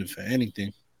with London for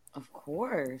anything. Of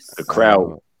course. The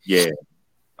crowd, yeah.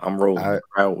 I'm rolling. The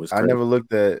crowd was crazy. I never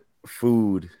looked at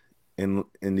food in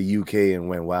the UK and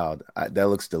went, wow, that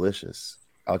looks delicious.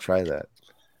 I'll try that.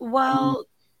 Well,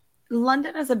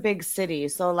 London is a big city,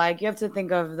 so like you have to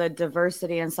think of the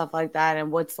diversity and stuff like that,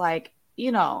 and what's like,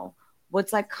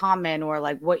 what's like common or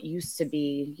like what used to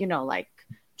be, like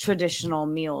traditional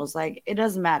meals. Like, it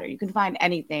doesn't matter. You can find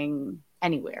anything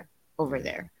anywhere over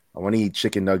there. I want to eat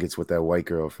chicken nuggets with that white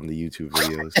girl from the YouTube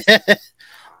videos.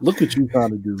 Look what you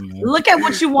trying to do, man. Look at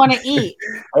what you want to eat.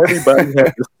 Everybody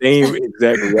has the same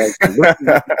exact reaction. Look what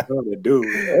you're trying to do.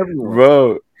 Everyone.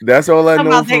 Bro, that's all I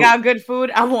know. They got good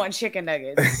food. I want chicken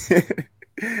nuggets.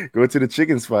 Go to the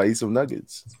chicken spot, eat some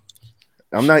nuggets.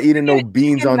 I'm not eating no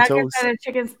beans on toast. At a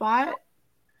chicken spot?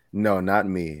 No, not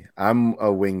me. I'm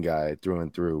a wing guy through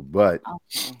and through, but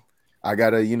I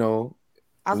gotta,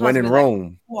 when in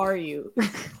Rome. Who are you?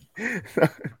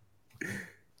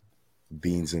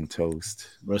 Beans and toast.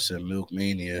 Bro said Milk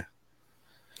Mania.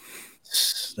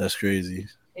 That's crazy.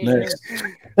 Yeah. Next.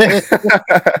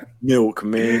 Milk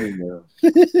Mania.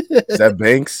 Is that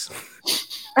Banks?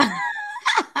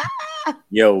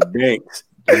 Yo, Banks.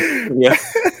 Yeah.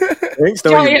 Banks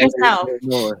don't even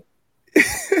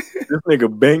This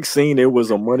nigga Banks seen it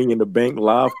was a Money in the Bank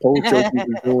live post he was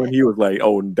doing. He was like,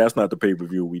 "Oh, that's not the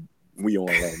pay-per-view we on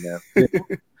right now.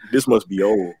 This must be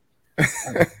old."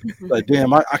 Like,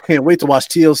 damn, I can't wait to watch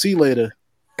TLC later.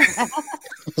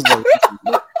 Like,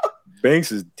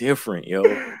 Banks is different, yo.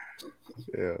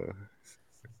 Yeah.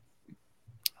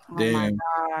 Damn.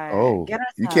 Oh,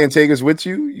 you can't take us with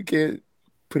you? You can't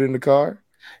put it in the car?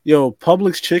 Yo,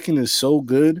 Publix chicken is so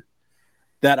good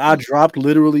that I dropped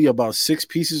literally about 6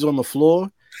 pieces on the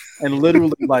floor and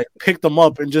literally like picked them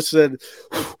up and just said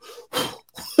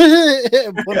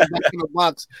and put them back in the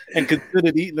box and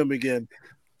considered eating them again.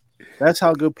 That's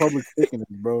how good Publix chicken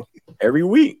is, bro. Every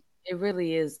week. It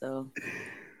really is, though.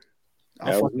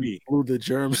 I fucking blew the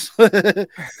germs. I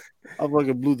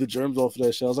fucking blew the germs off of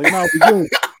that shit. I was like, "No, we good.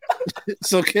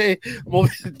 It's okay. I'm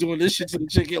over here doing this shit to the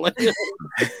chicken like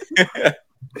that."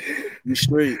 You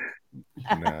straight.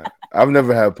 Nah, I've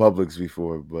never had Publix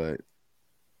before, but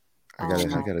I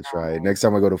gotta try it. Next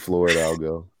time I go to Florida, I'll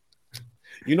go.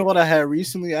 You know what I had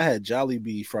recently? I had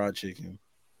Jollibee fried chicken.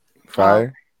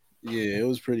 Fire? Yeah, it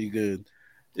was pretty good.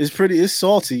 It's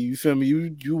salty. You feel me?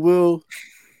 You will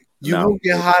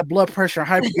get high blood pressure.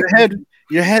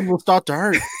 Your head will start to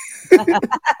hurt.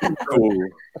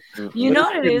 You know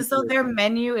what it is though? Their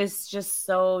menu is just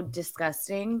so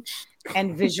disgusting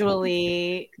and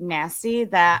visually nasty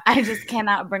that I just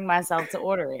cannot bring myself to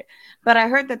order it. But I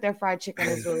heard that their fried chicken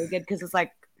is really good because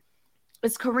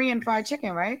it's Korean fried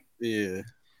chicken, right? Yeah,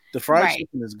 the fried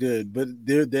chicken is good, but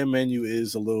their menu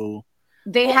is a little.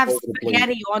 They have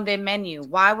spaghetti on their menu.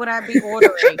 Why would I be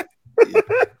ordering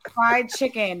fried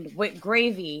chicken with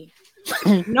gravy?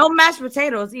 No mashed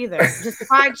potatoes either. Just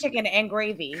fried chicken and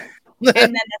gravy, and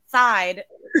then a side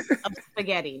of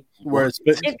spaghetti. Where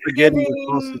spaghetti with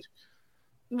sausage.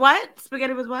 What?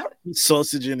 Spaghetti with what?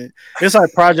 Sausage in it. It's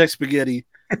like Project Spaghetti,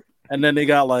 and then they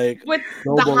got like with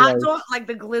the hot dog, like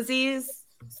the Glizzy's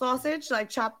sausage,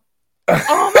 like chopped.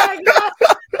 Oh my god!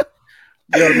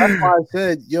 Yo, that's why I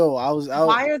said, I was out.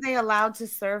 Why are they allowed to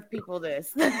serve people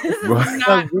this? This is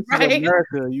not right.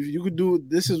 America. You could do.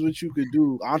 This is what you could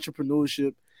do.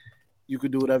 Entrepreneurship. You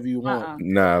could do whatever you want.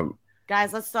 Nah,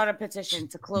 guys, let's start a petition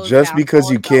to close. Just because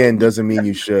you can doesn't mean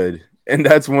you should, and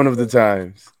that's one of the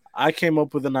times. I came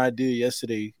up with an idea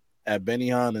yesterday at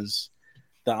Benihana's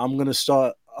that I'm gonna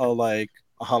start a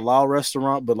halal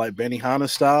restaurant, but like Benihana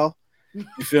style.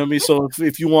 You feel me? So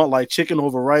if you want like chicken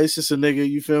over rice, it's a nigga.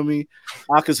 You feel me?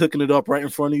 Aka's hooking it up right in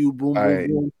front of you. Boom, boom,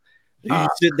 boom. You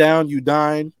sit down, you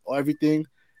dine, or everything,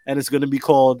 and it's gonna be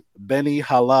called Benny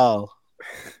Halal.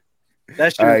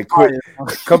 That's all right. Quick,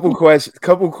 couple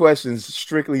questions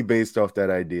strictly based off that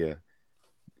idea.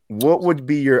 What would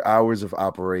be your hours of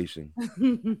operation?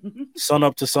 Sun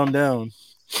up to sundown.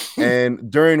 And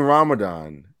during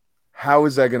Ramadan, how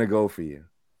is that gonna go for you?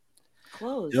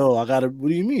 Close. Yo, I gotta. What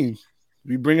do you mean?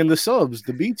 We bringing the subs,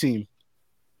 the B team.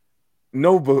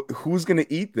 No, but who's gonna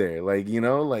eat there? Like,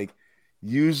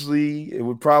 usually it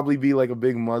would probably be like a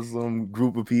big Muslim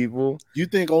group of people. You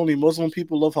think only Muslim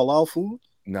people love halal food?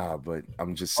 Nah, but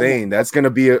I'm just saying that's gonna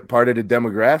be a part of the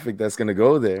demographic that's gonna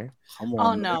go there. Come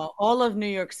on, no, all of New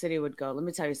York City would go. Let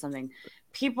me tell you something.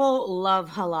 People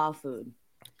love halal food.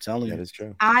 Telling you, that is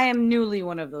true. I am newly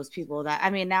one of those people now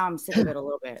I'm sick of it a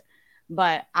little bit,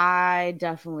 but I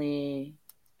definitely,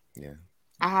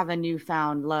 I have a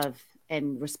newfound love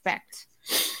and respect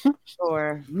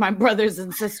for my brothers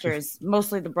and sisters,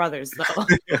 mostly the brothers though,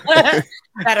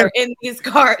 that are in these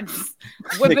carts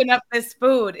whipping up this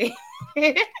food.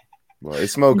 Well, it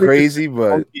smelled crazy,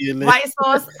 but white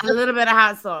sauce, a little bit of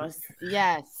hot sauce.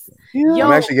 Yes. Yeah. Yo,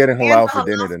 I'm actually getting halal for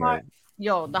dinner tonight.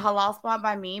 Yo, the halal spot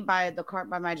by me, by the cart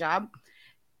by my job,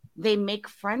 they make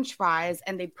French fries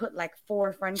and they put like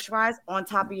 4 French fries on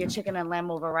top of your chicken and lamb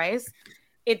over rice.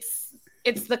 It's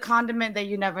the condiment that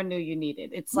you never knew you needed.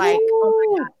 It's like,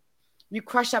 oh my God. You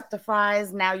crush up the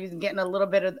fries. Now you're getting a little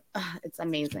bit of. It's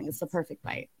amazing. It's the perfect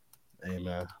bite. Hey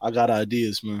man, I got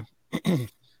ideas, man.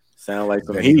 Sound like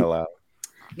some Benny halal.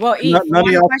 Well, none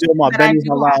of y'all steal my Benny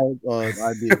halal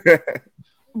idea.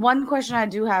 One question I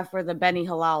do have for the Benny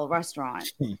Halal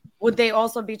restaurant: would they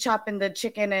also be chopping the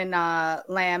chicken and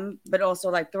lamb, but also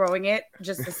like throwing it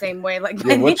just the same way? Like,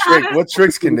 what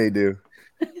tricks can they do?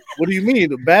 What do you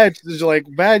mean? Bad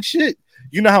shit.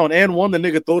 You know how in and 1 the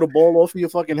nigga throw the ball off of your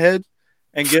fucking head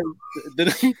and get the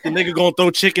nigga gonna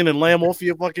throw chicken and lamb off of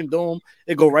your fucking dome.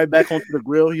 It go right back onto the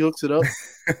grill. He hooks it up.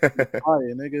 All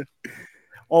right, nigga.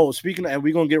 Oh, speaking of, and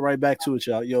we're gonna get right back to it,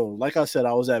 y'all. Yo, like I said,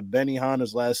 I was at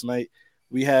Benihana's last night.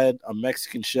 We had a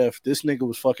Mexican chef. This nigga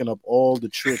was fucking up all the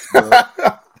tricks, bro.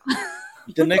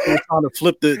 The nigga was trying to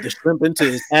flip the shrimp into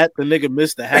his hat. The nigga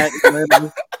missed the hat.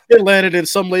 It landed in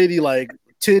some lady like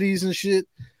titties and shit.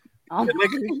 Oh the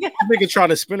nigga trying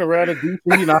to spin around and do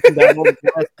he knocking down all the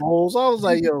glass bowls. I was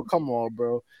like, yo, come on,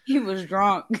 bro. He was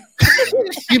drunk.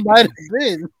 He might have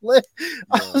been.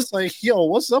 I was like, yo,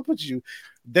 what's up with you?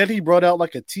 Then he brought out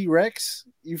like a T-Rex.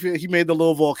 You feel he made the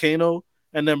little volcano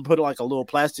and then put like a little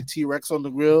plastic T-Rex on the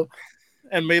grill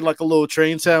and made like a little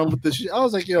train sound with the shit. I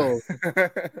was like, yo,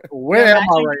 where am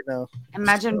I right now?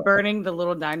 Imagine burning the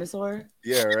little dinosaur.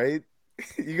 Yeah, right?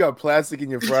 You got plastic in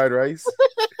your fried rice?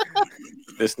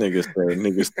 This nigga said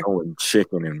niggas throwing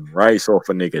chicken and rice off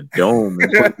a nigga dome.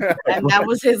 And that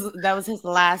was his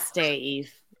last day,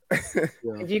 Eve.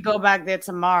 If you go back there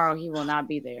tomorrow, he will not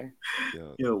be there.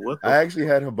 Yo, what I actually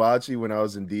had hibachi when I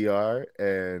was in DR,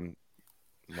 and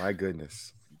my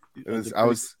goodness, I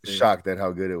was shocked at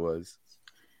how good it was.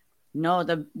 No,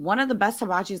 one of the best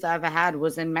hibachis I ever had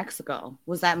was in Mexico.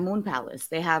 Was at Moon Palace.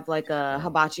 They have like a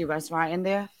hibachi restaurant in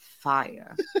there.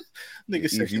 Fire. Nigga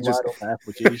said you just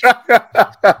application.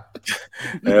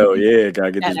 Hell yeah,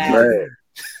 gotta get this bread.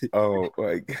 Oh,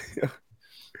 like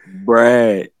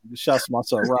bread. Shouts to my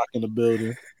son Rock in the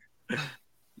building.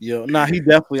 Yo, nah, he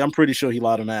definitely. I'm pretty sure he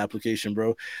lied on the application,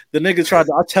 bro. The nigga tried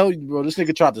to. I tell you, bro. This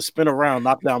nigga tried to spin around,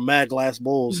 knock down mad glass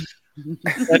bowls, and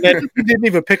then he didn't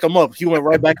even pick him up. He went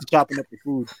right back to chopping up the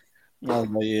food. I was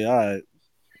like, yeah, all right.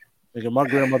 Nigga, my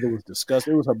grandmother was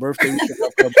disgusted. It was her birthday.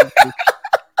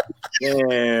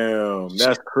 Damn,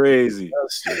 that's crazy.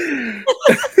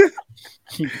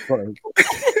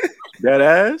 That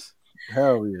ass?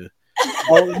 Hell yeah.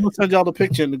 Oh, I'm gonna send y'all the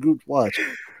picture in the group. Watch.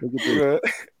 Look at this.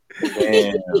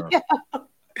 Damn.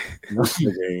 This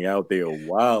nigga ain't out there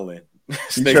wilding.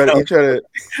 He tried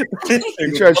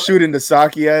to shoot in the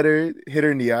sake at her, hit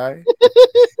her in the eye.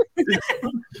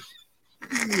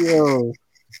 Yo.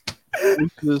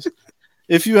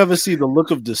 If you ever see the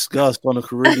look of disgust on a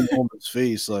Caribbean woman's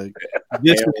face, like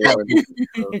this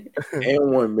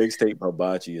and one mixtape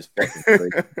hibachi is fucking crazy.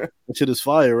 That shit is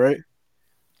fire, right? I'm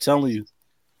telling you.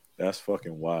 That's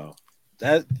fucking wild.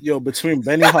 That between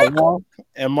Benny Hawa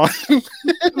and my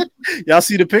y'all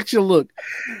see the picture? Look.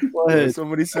 Go ahead.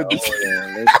 Somebody said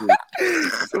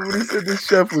somebody said this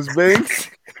chef was Banks.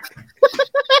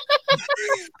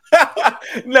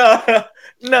 Nah.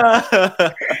 Nah,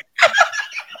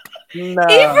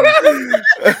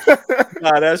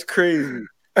 that's crazy.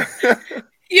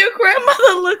 Your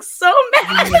grandmother looks so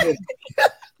mad.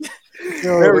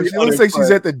 Yo, she looks like she's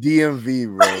at the DMV,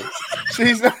 bro.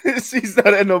 She's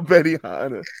not at no Betty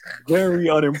Hanna. Very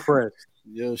unimpressed.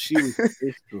 Yo, she was pissed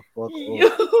the fuck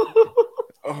off.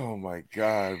 Oh my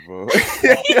god, bro.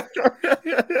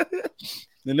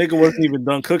 The nigga wasn't even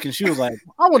done cooking. She was like,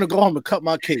 I want to go home and cut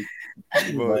my cake.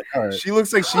 Like, right. She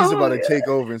looks like she's about to take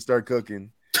over and start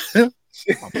cooking.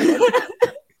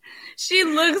 She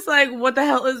looks like, what the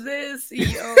hell is this?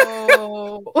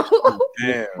 Yo.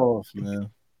 Damn. Off, man.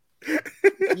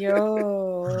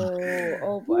 Yo.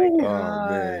 Oh my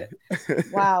god.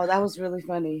 Wow, that was really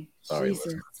funny. Sorry,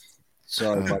 Jesus.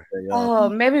 Sorry about that, y'all. Oh,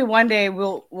 maybe one day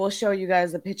we'll show you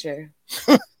guys the picture.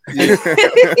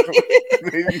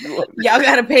 Y'all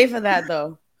gotta pay for that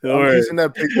though. I'm using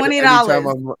that picture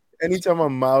 $20. Anytime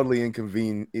I'm mildly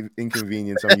inconvenienced,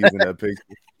 I'm using that picture.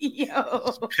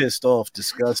 Yo, pissed off,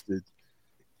 disgusted.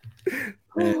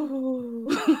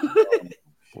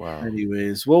 Wow.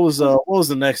 Anyways, what was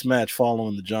the next match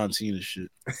following the John Cena shit?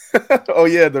 Oh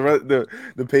yeah, the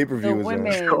pay-per-view was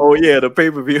on. Oh yeah, the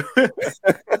pay-per-view.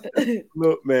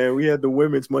 Look, man, we had the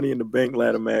women's Money in the Bank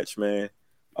ladder match, man.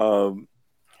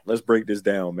 Let's break this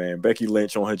down, man. Becky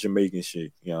Lynch on her Jamaican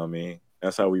shit. You know what I mean?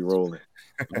 That's how we rolling.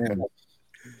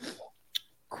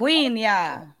 Queen,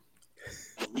 yeah.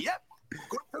 Yep.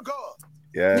 Good to go.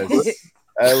 Yes.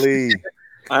 Ellie.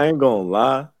 I ain't gonna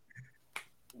lie.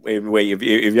 Wait,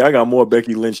 if y'all got more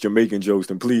Becky Lynch Jamaican jokes,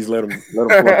 then please let them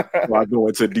fly while I go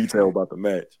into detail about the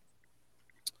match.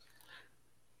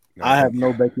 I have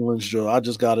no Becky Lynch joke. I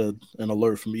just got an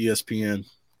alert from ESPN.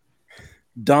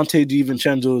 Dante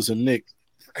DiVincenzo is a Knick.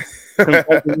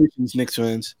 Congratulations, Knicks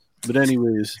fans. But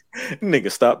anyways,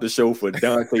 nigga, stop the show for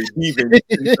Dante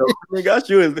DiVincenzo.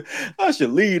 Nigga, I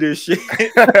should leave this shit.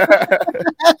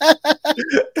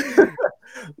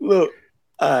 Look,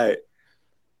 all right.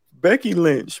 Becky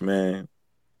Lynch, man,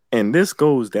 and this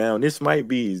goes down. This might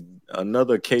be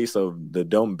another case of the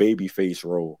dumb baby face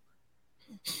role.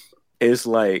 It's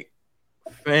like,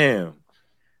 fam,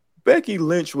 Becky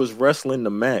Lynch was wrestling the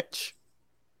match,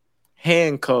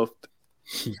 handcuffed,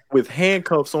 with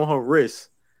handcuffs on her wrist,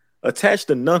 attached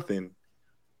to nothing,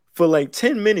 for like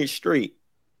 10 minutes straight.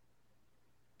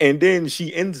 And then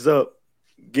she ends up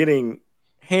getting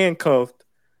handcuffed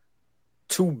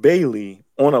to Bayley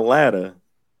on a ladder,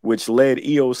 which led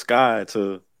Io Sky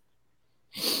to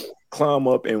climb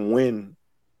up and win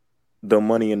the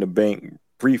Money in the Bank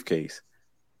briefcase.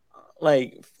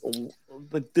 Like,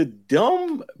 the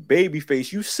dumb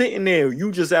babyface, you sitting there,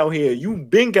 you just out here, you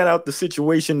been got out the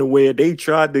situation to where they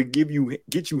tried to get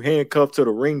you handcuffed to the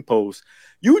ring post.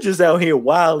 You just out here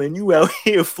wilding, you out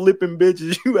here flipping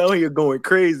bitches, you out here going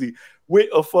crazy with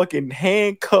a fucking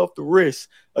handcuffed wrist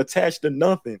attached to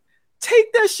nothing.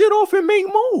 Take that shit off and make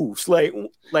moves. Like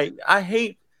I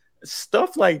hate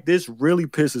stuff like this. Really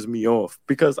pisses me off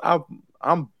because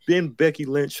I'm been Becky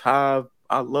Lynch high.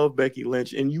 I love Becky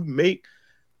Lynch, and you make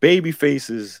baby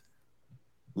faces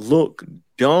look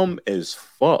dumb as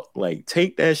fuck. Like,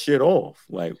 take that shit off.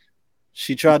 Like,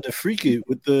 she tried to freak it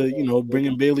with the,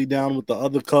 bringing Bayley down with the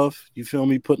other cuff. You feel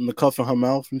me? Putting the cuff in her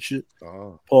mouth and shit.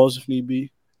 Oh. Pause if need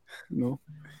be.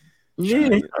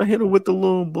 Yeah, I hit her with the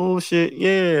little bullshit.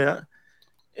 Yeah.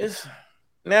 It's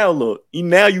now look,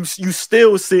 you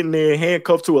still sitting there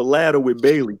handcuffed to a ladder with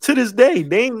Bayley. To this day,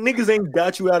 niggas ain't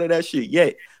got you out of that shit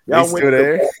yet. Y'all went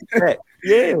there.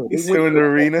 Yeah, he's still in the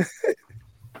arena.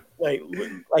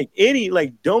 like any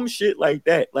like dumb shit like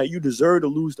that. Like you deserve to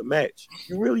lose the match.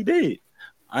 You really did.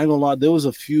 I ain't gonna lie, there was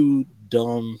a few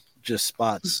dumb just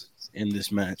spots in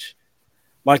this match.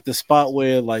 Like the spot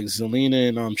where like Zelina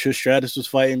and Trish Stratus was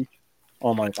fighting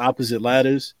on like opposite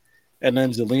ladders, and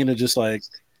then Zelina just like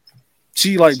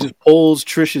she like just pulls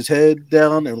Trish's head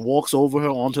down and walks over her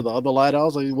onto the other ladder. I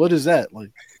was like, what is that?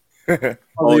 Like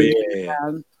oh yeah. I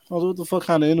was like, what the fuck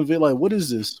kind of innovate? Like, what is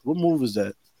this? What move is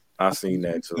that? I seen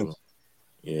that too.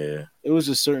 Yeah. It was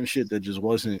just certain shit that just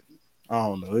wasn't, I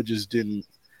don't know, it just didn't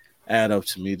add up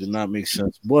to me, did not make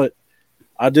sense. But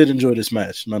I did enjoy this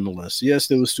match nonetheless. Yes,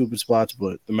 there was stupid spots,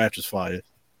 but the match was fire.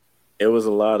 It was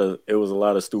a lot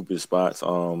of stupid spots.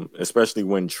 Especially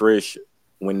when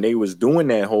they was doing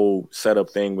that whole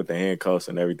setup thing with the handcuffs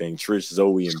and everything, Trish,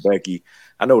 Zoe, and Becky.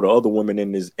 I know the other women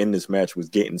in this match was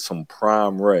getting some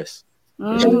prime rest.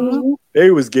 Mm-hmm.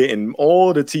 They was getting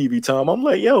all the TV time. I'm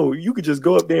like, yo, you could just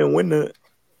go up there and win the.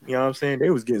 You know what I'm saying? They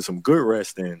was getting some good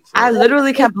rest in. So. I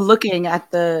literally kept looking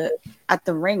at the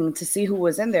ring to see who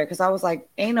was in there because I was like,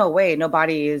 ain't no way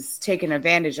nobody is taking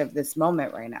advantage of this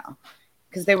moment right now.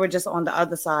 Because they were just on the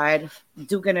other side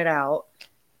duking it out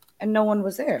and no one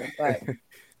was there. But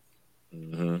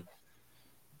mm-hmm.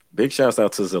 Big shouts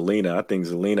out to Zelina. I think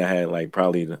Zelina had like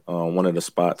probably one of the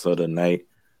spots of the night.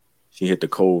 She hit the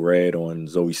cold red on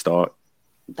Zoe Stark.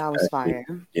 That was fire.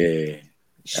 Yeah.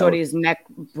 Shorty's neck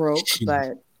broke,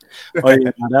 but oh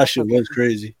yeah, that shit was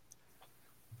crazy.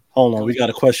 Hold on, we got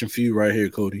a question for you right here,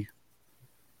 Cody.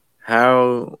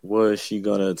 How was she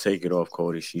gonna take it off,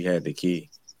 Cody? She had the key.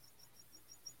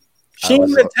 She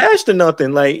ain't attached to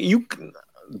nothing. Like you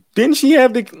didn't she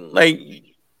have the like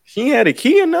she had a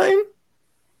key or nothing?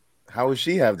 How would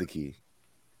she have the key?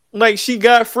 Like she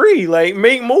got free. Like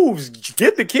make moves,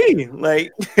 get the key.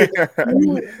 Like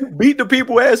beat the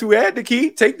people ass who had the key.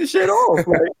 Take the shit off.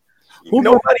 Like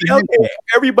nobody else.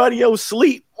 Everybody else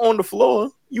sleep on the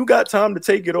floor. You got time to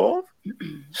take it off.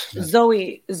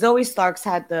 Zoe Starks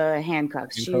had the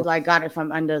handcuffs. She like got it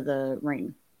from under the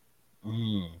ring.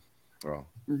 Oh.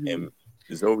 Mm-hmm. And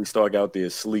Zoe Stark out there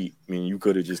asleep. I mean, you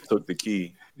could have just took the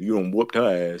key. You done whooped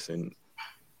her ass. And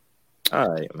all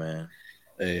right, man.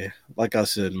 Hey, like I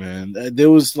said, man,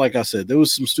 there was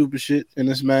some stupid shit in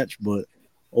this match, but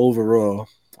overall,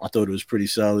 I thought it was pretty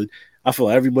solid. I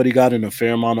feel everybody got in a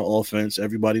fair amount of offense.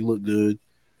 Everybody looked good.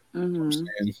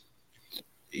 Mm-hmm.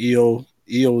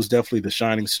 Io was definitely the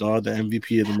shining star, the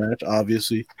MVP of the match,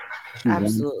 obviously.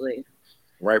 Absolutely.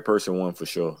 Right person won for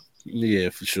sure. Yeah,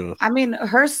 for sure. I mean,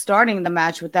 her starting the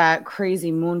match with that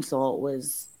crazy moonsault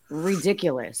was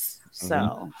ridiculous.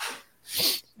 So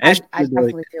I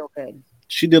definitely feel good.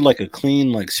 She did like a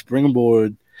clean like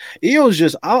springboard. Io's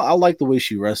just I like the way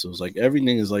she wrestles. Like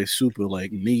everything is like super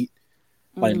like neat.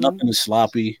 Like nothing is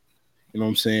sloppy. You know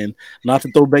what I'm saying? Not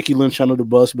to throw Becky Lynch under the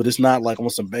bus, but it's not like on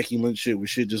some Becky Lynch shit where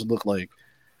shit just look like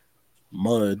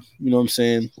mud. You know what I'm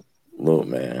saying? Look,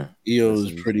 man.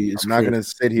 Io's pretty. I'm not gonna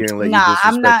sit here and let you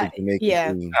disrespect the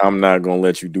Naked Queen. I'm not gonna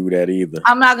let you do that either.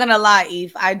 I'm not gonna lie,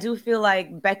 Eve. I do feel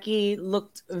like Becky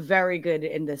looked very good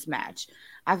in this match.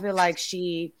 I feel like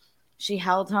she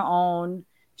held her own.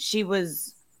 She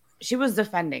was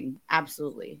defending.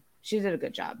 Absolutely. She did a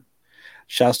good job.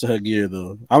 Shouts to her gear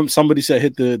though. Somebody said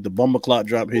hit the bomber clot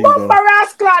drop. Here you go.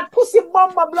 Ass clot, pussy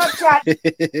bomber blood clot.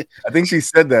 I think she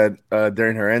said that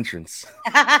during her entrance.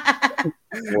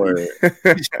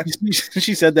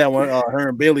 she said that when her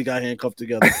and Bailey got handcuffed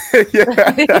together.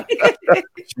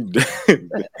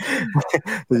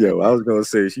 Yo, I was gonna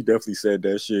say she definitely said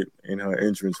that shit in her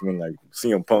entrance when like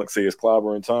CM Punk says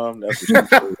clobbering time. That's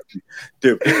what she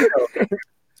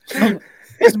said.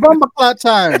 It's bomber clot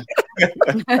time.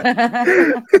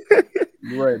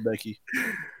 You're right, Becky.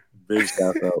 Big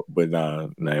shout out, but nah,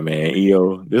 man,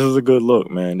 Io, this is a good look,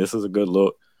 man. This is a good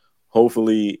look.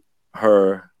 Hopefully,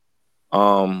 her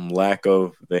lack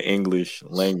of the English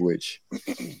language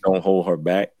don't hold her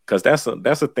back, because that's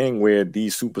a thing where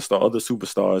these other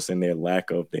superstars and their lack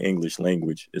of the English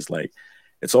language is like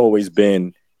it's always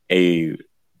been a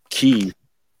key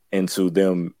into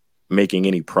them making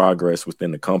any progress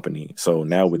within the company. So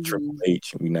now with Triple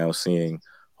H, we now seeing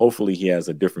hopefully he has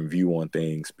a different view on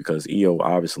things, because Io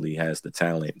obviously has the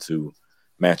talent to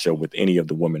match up with any of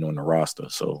the women on the roster.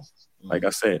 So like I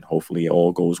said, hopefully it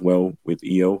all goes well with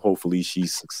Io. Hopefully she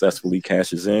successfully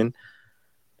cashes in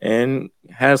and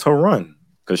has her run,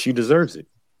 because she deserves it.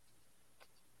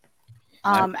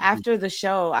 After the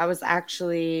show, I was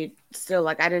actually still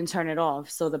like, I didn't turn it off.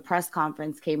 So the press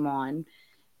conference came on,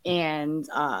 and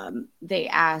they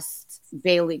asked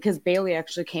Bailey, because Bailey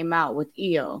actually came out with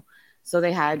Io. So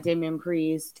they had Damian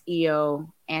Priest,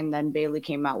 Io, and then Bailey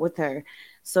came out with her.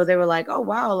 So they were like, oh,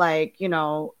 wow, like, you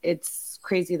know, it's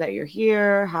crazy that you're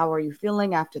here. How are you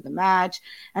feeling after the match?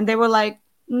 And they were like,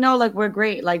 no, like, we're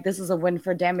great. Like, this is a win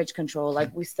for Damage Control.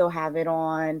 Like, we still have it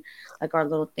on, like, our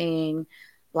little thing,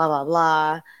 blah, blah,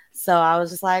 blah. So I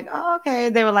was just like, oh, okay.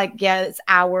 They were like, yeah, it's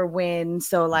our win.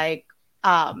 So, like,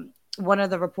 one of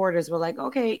the reporters were like,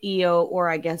 okay, Io, or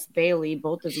I guess Bailey,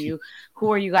 both of you,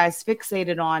 who are you guys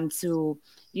fixated on to,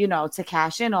 you know, to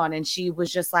cash in on? And she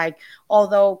was just like,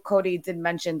 although Cody did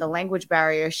mention the language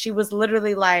barrier, she was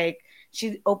literally like,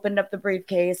 she opened up the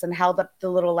briefcase and held up the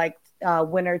little like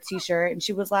winner t-shirt, and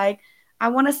she was like, I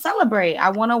want to celebrate, I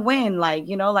want to win, like,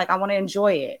 you know, like I want to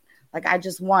enjoy it, like I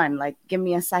just won, like give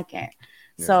me a second.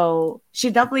 Yeah. So she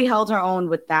definitely held her own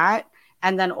with that.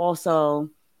 And then also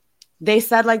they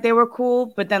said like they were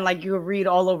cool, but then like you would read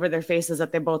all over their faces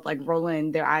that they're both like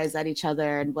rolling their eyes at each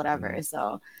other and whatever. Mm-hmm.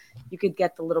 So you could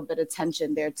get the little bit of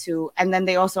tension there too. And then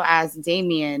they also asked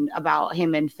Damien about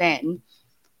him and Finn,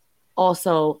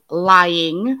 also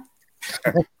lying.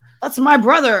 That's my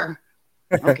brother.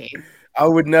 Okay. I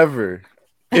would never.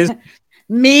 Is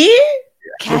me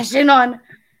cash in on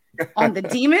the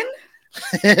demon?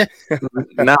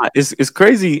 Nah, it's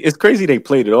crazy. It's crazy they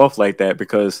played it off like that,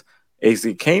 because as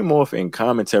it came off in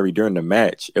commentary during the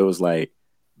match, it was like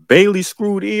Bailey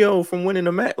screwed Io from winning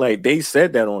the match. Like they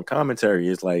said that on commentary.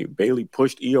 It's like Bailey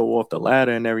pushed Io off the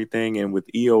ladder and everything, and with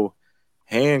Io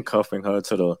handcuffing her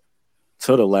to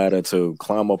the ladder to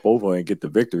climb up over and get the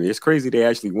victory. It's crazy they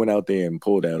actually went out there and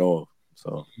pulled that off.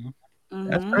 So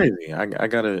that's crazy. I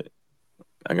gotta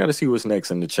see what's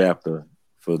next in the chapter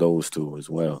for those two as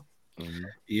well. Mm-hmm.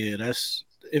 Yeah, that's,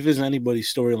 if there's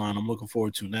anybody's storyline I'm looking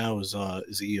forward to now is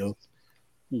Io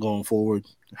going forward.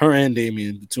 Her and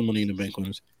Damien, the 2 Money in the Bank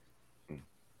winners.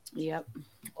 Yep.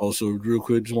 Also, real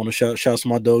quick, just want to shout to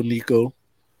my dog Nico.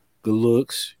 Good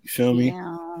looks. You feel me?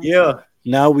 Yeah.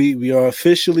 Now we are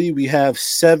officially, we have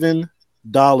 $7,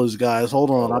 guys.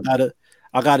 Hold on.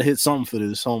 I gotta hit something for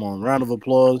this. Hold on. Round of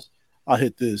applause. I'll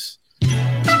hit this.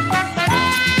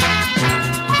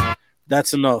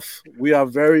 That's enough. We are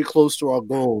very close to our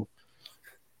goal.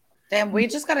 Damn, we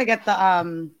just gotta get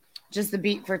the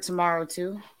beat for tomorrow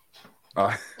too.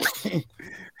 You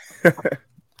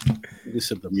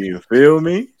feel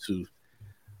me?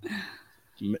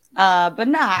 But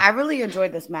nah, I really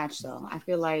enjoyed this match though. I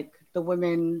feel like the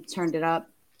women turned it up,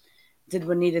 did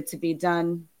what needed to be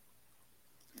done,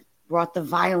 brought the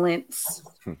violence.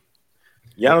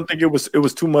 Yeah, I don't think it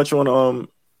was too much on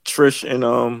Trish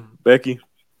and Becky.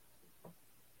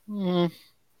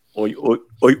 Or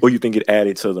you think it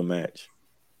added to the match?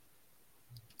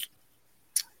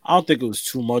 I don't think it was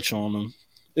too much on them.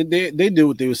 They did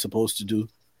what they were supposed to do.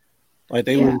 Like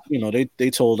they were, you know, they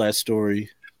told that story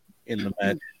in the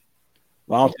match.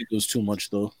 Well, I don't think it was too much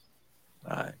though.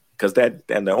 All right. Because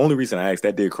and the only reason I asked,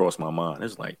 that did cross my mind.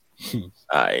 It's like, all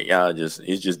right, y'all it's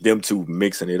just them two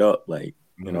mixing it up. Like,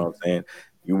 you know what I'm saying?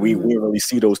 We didn't really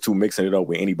see those two mixing it up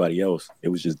with anybody else. It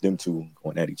was just them two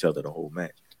going at each other the whole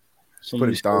match.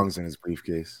 Putting thongs in his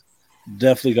briefcase.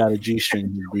 Definitely got a G-string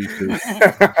in his briefcase.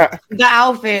 The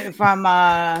outfit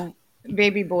from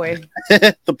Baby Boy.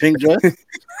 The pink dress.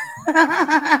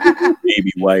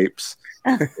 Baby wipes.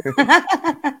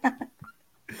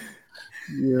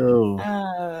 Yo.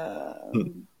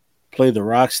 Play the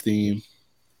Rocks theme.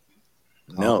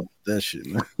 No. That shit.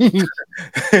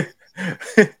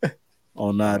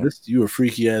 Oh nah, you a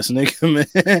freaky ass nigga, man.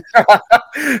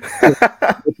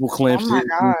 Oh my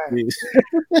God.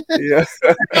 Yeah.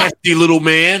 Nasty little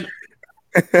man.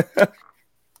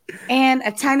 And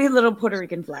a tiny little Puerto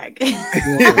Rican flag.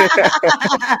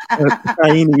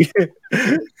 tiny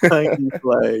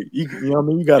flag. You know what I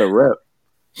mean? You got a rep.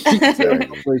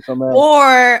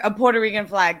 Or a Puerto Rican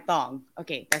flag thong.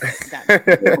 Okay, that's done.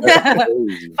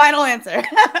 Final answer.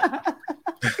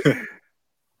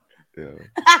 You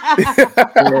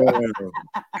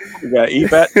got eat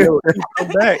back. Come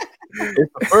back.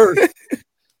 It's the first.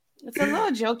 It's a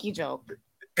little jokey joke.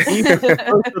 He's the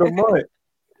first of the month.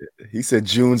 He said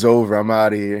June's over. I'm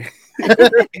out of here.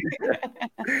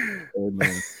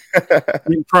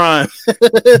 In prime.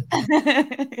 It's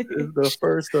the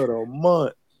first of the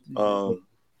month. All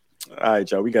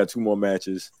right, y'all. We got 2 more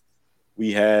matches.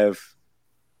 We have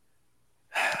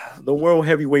the World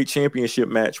Heavyweight Championship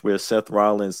match where Seth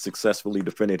Rollins successfully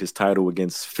defended his title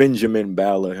against Benjamin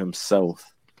Balor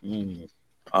himself.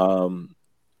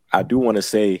 I do want to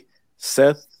say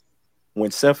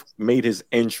when Seth made his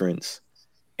entrance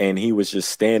and he was just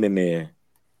standing there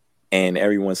and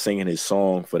everyone singing his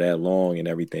song for that long and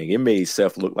everything, it made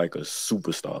Seth look like a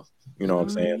superstar. You know what I'm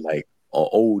saying? Like an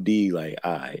OD, like,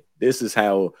 all right, this is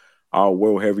how our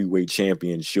World Heavyweight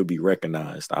Champion should be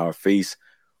recognized. Our face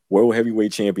world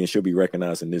heavyweight champion should be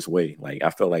recognized in this way. Like, I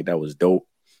felt like that was dope.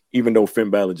 Even though Finn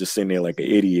Balor just sitting there like an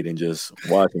idiot and just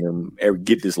watching him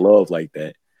get this love like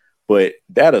that. But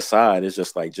that aside, it's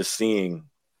just like just seeing,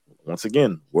 once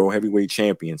again, world heavyweight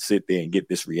champion sit there and get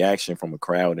this reaction from a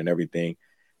crowd and everything.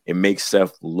 It makes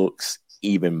Seth looks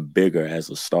even bigger as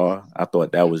a star. I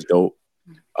thought that was dope.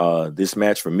 This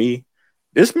match for me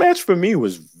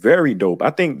was very dope. I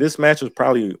think this match was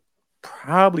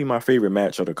probably my favorite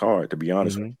match of the card, to be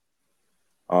honest with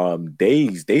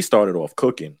you. They started off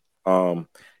cooking.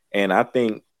 And I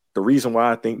think the reason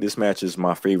why I think this match is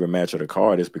my favorite match of the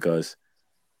card is because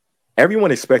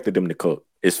everyone expected them to cook.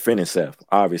 It's Finn and Seth,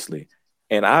 obviously.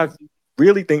 And I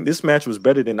really think this match was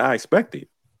better than I expected.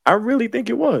 I really think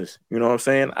it was. You know what I'm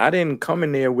saying? I didn't come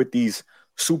in there with these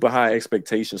super high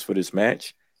expectations for this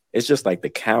match. It's just like the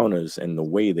counters and the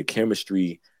way the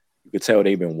chemistry, you could tell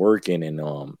they've been working, and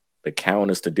the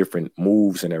counters to different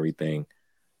moves and everything.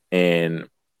 And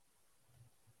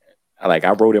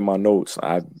I wrote in my notes,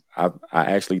 I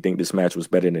actually think this match was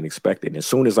better than expected. And as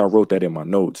soon as I wrote that in my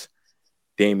notes,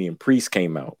 Damian Priest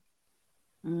came out.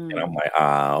 And I'm like,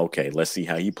 okay, let's see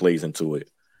how he plays into it.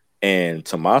 And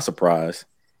to my surprise,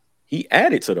 he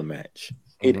added to the match.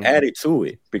 It added to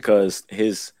it because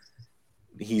he's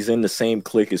in the same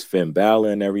clique as Finn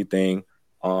Balor and everything.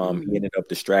 He ended up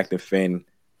distracting Finn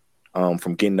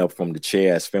from getting up from the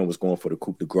chair as Finn was going for the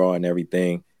coup de grace and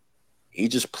everything. He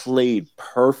just played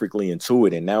perfectly into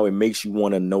it, and now it makes you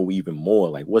want to know even more.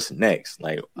 Like, what's next?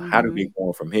 Like, how do we go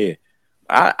on from here?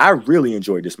 I really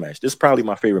enjoyed this match. This is probably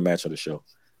my favorite match of the show.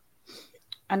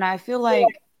 And I feel like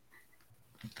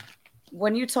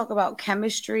when you talk about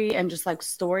chemistry and just like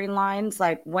storylines,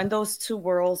 like when those two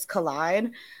worlds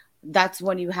collide, that's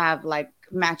when you have like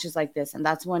matches like this. And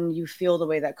that's when you feel the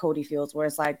way that Cody feels, where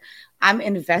it's like, I'm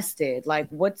invested. Like,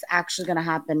 what's actually going to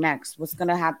happen next? What's going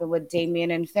to happen with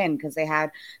Damian and Finn? Because they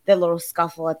had their little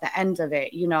scuffle at the end of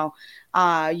it. You know,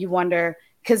 you wonder,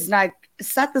 because like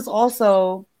Seth is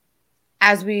also,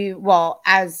 as you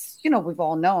know, we've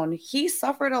all known, he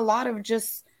suffered a lot of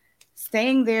just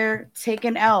staying there,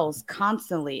 taking L's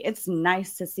constantly. It's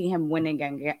nice to see him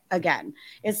winning again.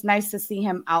 It's nice to see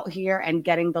him out here and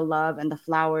getting the love and the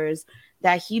flowers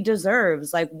that he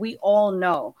deserves. Like, we all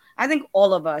know. I think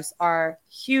all of us are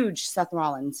huge Seth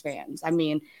Rollins fans. I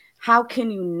mean, how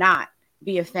can you not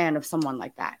be a fan of someone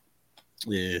like that?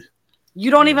 Yeah.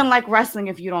 You don't even like wrestling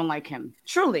if you don't like him.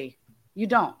 Truly, you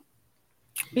don't.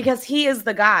 Because he is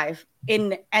the guy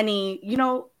in any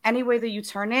way that you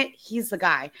turn it. He's the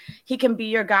guy. He can be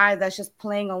your guy that's just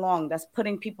playing along, that's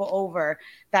putting people over,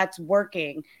 that's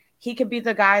working. He could be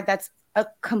the guy that's a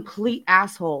complete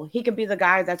asshole. He could be the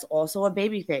guy that's also a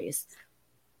babyface.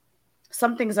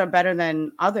 Some things are better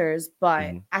than others,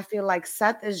 but I feel like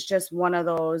Seth is just one of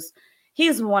those.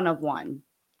 He's one of one.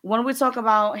 When we talk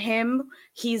about him,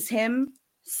 he's him.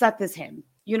 Seth is him.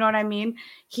 You know what I mean?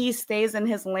 He stays in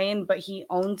his lane, but he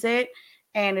owns it.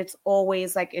 And it's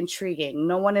always like intriguing.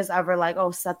 No one is ever like, oh,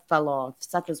 Seth fell off.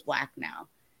 Seth is whack now.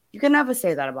 You can never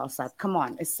say that about Seth. Come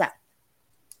on, it's Seth.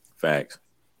 Facts.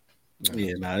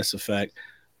 Yeah, that's a fact.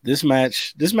 This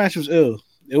match was ill.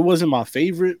 It wasn't my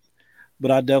favorite, but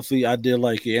I did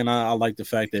like it. And I like the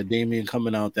fact that Damian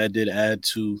coming out, that did add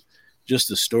to just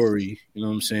the story. You know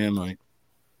what I'm saying? Like,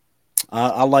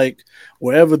 I like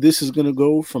wherever this is going to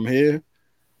go from here.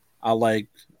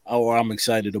 I'm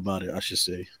excited about it, I should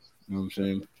say. You know what I'm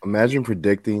saying? Imagine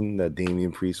predicting that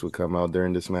Damian Priest would come out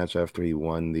during this match after he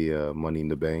won the Money in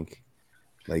the Bank.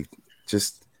 Like,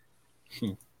 just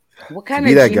what kind of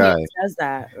genius guy does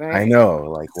that, right? I know,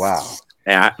 like, wow.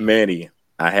 And Manny,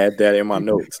 I had that in my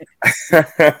notes.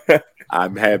 I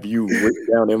have you written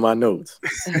down in my notes.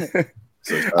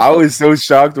 So I was so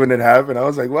shocked when it happened. I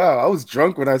was like, wow, I was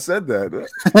drunk when I said that.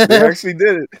 They actually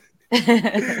did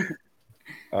it.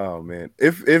 Oh man,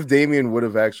 if Damian would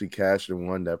have actually cashed and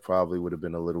won, that probably would have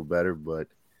been a little better. But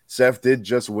Seth did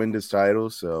just win this title,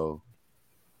 so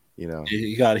you know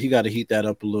he got to heat that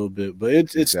up a little bit. But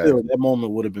it's still, that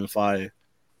moment would have been fire.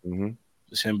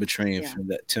 Just him betraying Finn.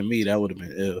 That, to me, that would have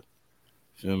been ill.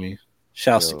 Feel me?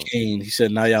 Shouts to Kane. He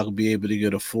said now y'all can be able to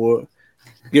get 4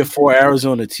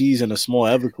 Arizona teas and a small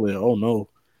Everclear. Oh no,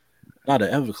 not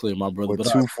an Everclear, my brother. Or but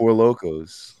 2 Four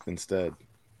Locos instead.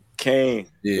 Kane.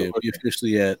 Yeah, we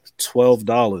officially at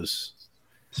 $12.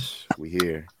 We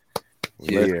here.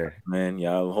 Man,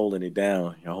 y'all holding it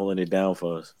down. Y'all holding it down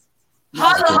for us.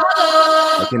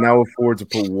 I can now afford to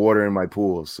put water in my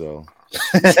pool, so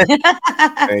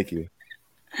thank you.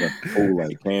 Pool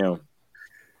like Cam.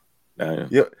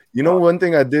 Yeah, you know one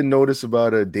thing I did notice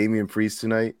about Damian Priest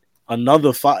tonight?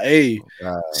 Another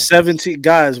 17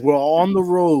 guys. We're on the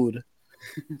road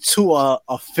to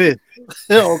a fifth.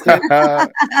 Okay.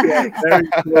 Very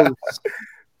close.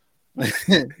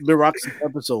 The Rocks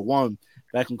episode 1.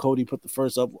 Back when Cody put the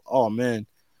first up. Oh man.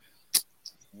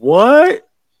 What?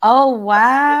 Oh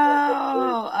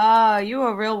wow. You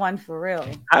a real one for real.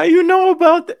 How you know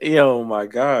about that? Yo, my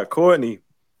God. Courtney,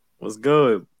 what's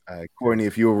good? Courtney,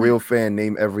 if you're a real fan,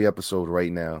 name every episode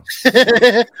right now.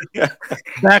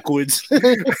 Backwards. Oh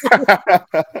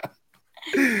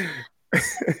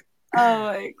my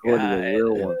God. Courtney, a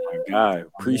real one. My God.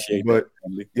 Appreciate but,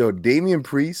 that. Yo, Damian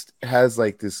Priest has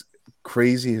like this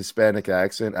crazy Hispanic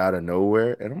accent out of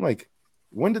nowhere. And I'm like,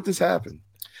 when did this happen?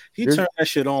 He turned that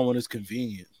shit on when it's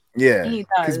convenient. Yeah.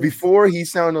 Because before he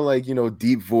sounded like,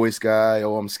 deep voice guy.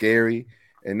 Oh, I'm scary.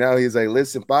 And now he's like,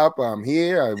 listen, Papa, I'm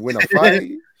here. I win a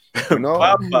fight.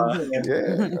 Papa.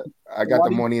 Yeah. I got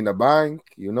the money in the bank,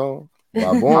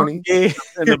 Baboni.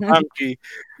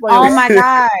 Oh my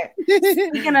God.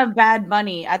 Speaking of Bad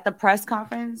Bunny, at the press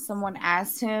conference, someone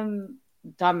asked him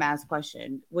dumbass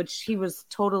question, which he was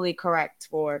totally correct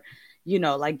for,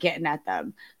 like getting at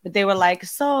them. But they were like,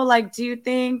 so like, do you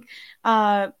think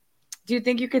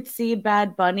you could see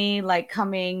Bad Bunny like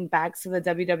coming back to the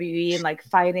WWE and like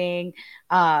fighting,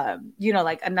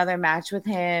 like another match with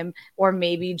him, or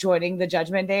maybe joining the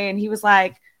Judgment Day? And he was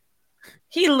like,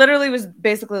 he literally was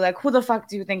basically like, who the fuck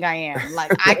do you think I am?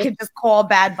 Like, I could just call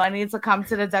Bad Bunny to come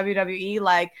to the WWE.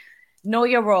 Like, know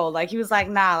your role. Like, he was like,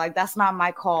 nah, like, that's not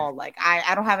my call. Like,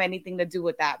 I don't have anything to do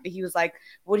with that. But he was like,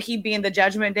 would he be in the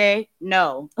Judgment Day?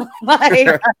 No.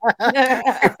 Like,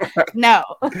 no.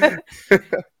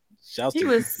 He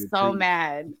was so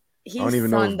mad. I don't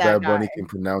even know if Bad Bunny can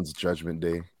pronounce Judgment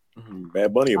Day.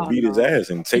 Bad Bunny will beat his ass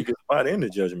and take his spot in the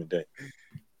Judgment Day.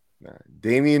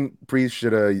 Damian Priest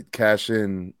should cash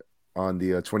in on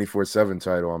the 24/7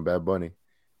 title on Bad Bunny.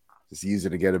 Just use it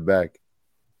to get it back.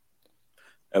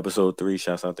 Episode 3,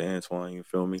 shouts out to Antoine, you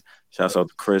feel me? Shouts out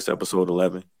to Chris, episode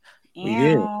 11.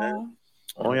 Yeah, man.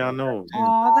 Oh, y'all know.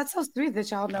 Oh, that's so sweet that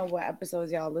y'all know what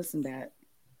episodes y'all listened at.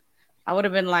 I would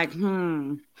have been like, Oh,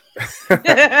 man.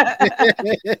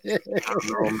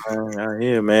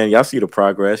 Yeah, man. Y'all see the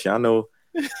progress. Y'all know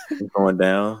it's going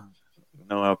down. You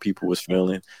know how people was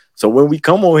feeling. So when we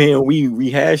come on here and we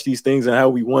rehash these things and how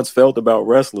we once felt about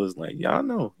wrestlers, like y'all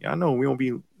know we don't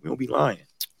be lying.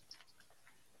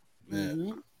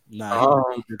 Man, he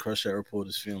crush that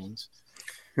reporter's feelings.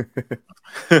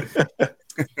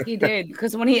 He did,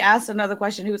 because when he asked another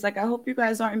question, he was like, I hope you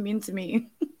guys aren't mean to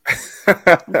me. They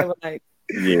were like,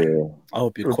 yeah, I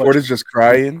hope your reporter's just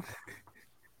crying.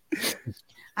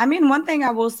 I mean, one thing I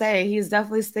will say, he's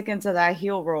definitely sticking to that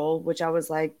heel role, which I was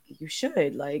like, you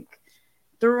should, like,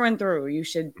 through and through, you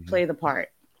should play the part.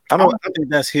 I don't think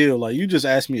that's heel. Like, you just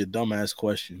asked me a dumbass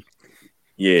question.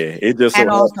 Yeah, it just and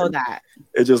so also happened, that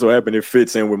it just so happened it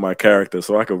fits in with my character,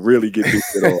 so I could really get this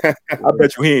shit off. I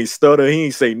bet you he ain't stutter, he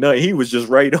ain't say nothing. He was just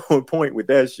right on point with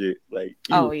that shit. Like,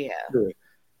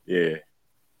 yeah,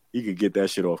 he could get that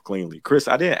shit off cleanly. Chris,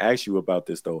 I didn't ask you about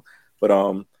this though, but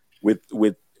you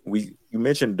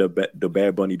mentioned the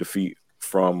Bad Bunny defeat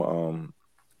from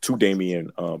to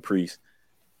Damian Priest.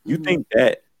 You think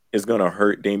that is gonna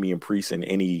hurt Damian Priest in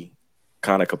any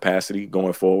kind of capacity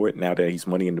going forward now that he's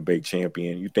Money in the Bank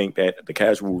champion? You think that the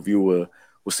casual viewer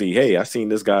will see, hey, I seen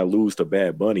this guy lose to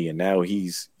Bad Bunny and now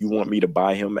you want me to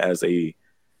buy him as a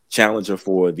challenger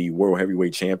for the World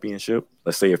Heavyweight Championship?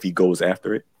 Let's say if he goes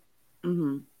after it.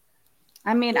 I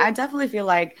mean, I definitely feel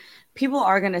like people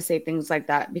are going to say things like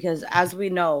that because, as we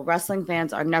know, wrestling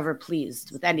fans are never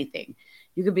pleased with anything.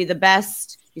 You could be the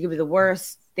best, you could be the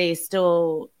worst. You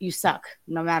suck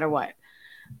no matter what.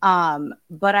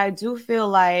 But I do feel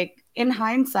like in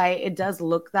hindsight, it does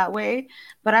look that way.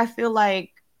 But I feel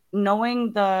like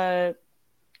knowing the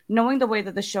way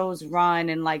that the shows run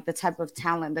and like the type of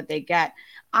talent that they get,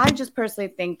 I just personally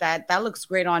think that looks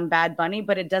great on Bad Bunny,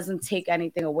 but it doesn't take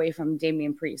anything away from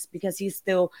Damian Priest because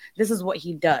this is what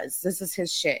he does. This is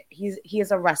his shit. He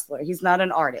is a wrestler. He's not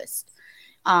an artist.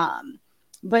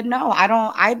 But no,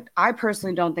 I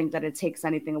personally don't think that it takes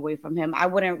anything away from him. I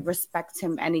wouldn't respect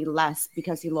him any less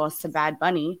because he lost to Bad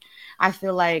Bunny. I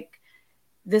feel like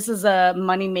this is a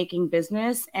money-making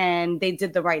business, and they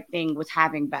did the right thing with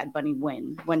having Bad Bunny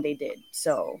win when they did.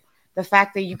 So the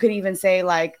fact that you could even say,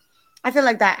 like, I feel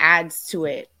like that adds to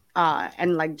it,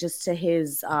 and like just to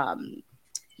his, to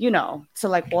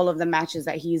like all of the matches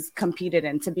that he's competed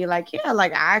in, to be like, yeah,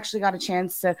 like I actually got a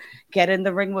chance to get in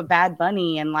the ring with Bad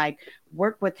Bunny and like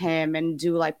work with him and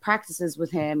do like practices with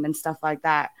him and stuff like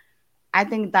that. I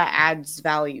think that adds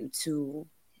value to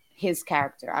his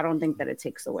character. I don't think that it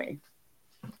takes away.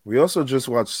 We also just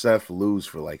watched Seth lose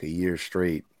for like a year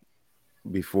straight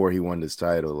before he won this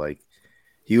title. Like,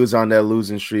 he was on that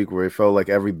losing streak where it felt like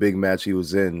every big match he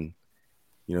was in,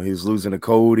 he was losing to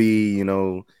Cody,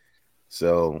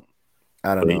 So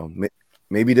I don't know.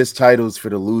 Maybe this title's for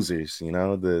the losers,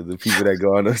 the people that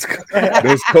go on those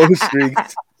cold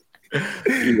streaks.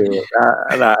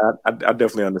 I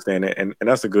definitely understand that, and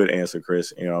that's a good answer,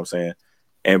 Chris. You know what I'm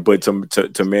saying? But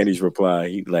to Manny's reply,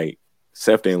 he like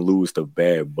Seth didn't lose to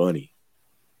Bad Bunny,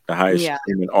 the highest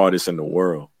streaming artist in the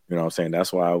world. You know what I'm saying?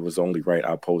 That's why I was only right.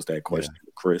 I posed that question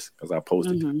to Chris because I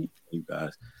posted it to you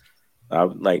guys.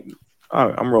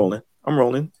 I'm rolling.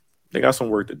 They got some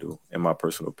work to do, in my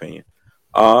personal opinion.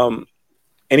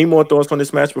 Any more thoughts on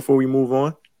this match before we move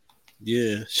on?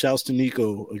 Yeah, shouts to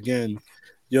Nico again.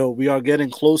 Yo, we are getting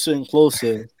closer and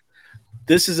closer.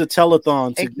 This is a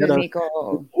telethon to get us.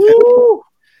 Nico. Woo!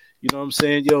 You know what I'm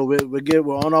saying? Yo, we're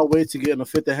on our way to getting a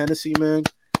fifth of Hennessy, man.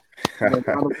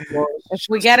 If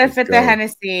we get a fifth of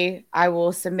Hennessy, I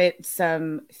will submit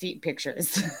some feet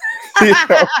pictures. We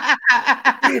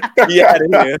out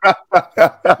of here.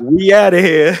 We out of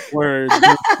here. Word.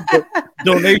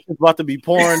 Donations about to be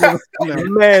pouring.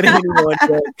 Mad anyone.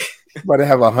 About to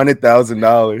have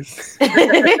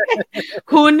 $100,000.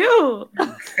 Who knew?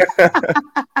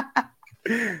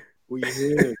 We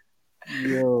here.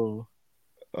 Yo.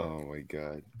 Oh my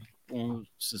god.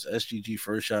 Since SGG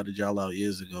first shouted y'all out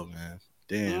years ago, man.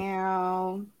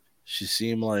 Damn. She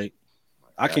seemed like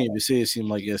I can't even say it seemed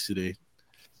like yesterday.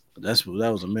 But that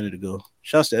was a minute ago.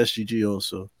 Shouts to SGG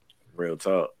also. Real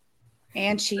talk.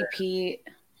 And Cheap Pete.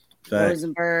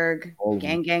 Rosenberg.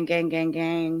 Gang.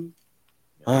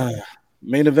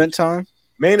 Main event time,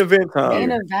 man.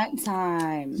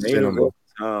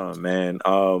 Man.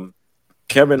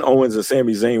 Kevin Owens and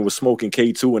Sami Zayn was smoking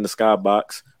K2 in the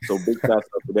skybox. So big shots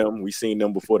up to them. We seen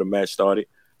them before the match started.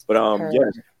 But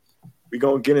we're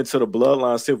gonna get into the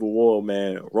Bloodline Civil War,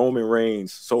 man. Roman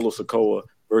Reigns, Solo Sikoa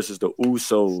versus the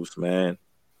Usos, man.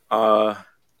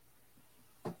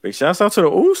 Big shouts out to the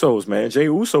Usos, man. Jey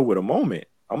Uso with a moment.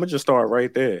 I'm gonna just start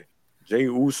right there. Jey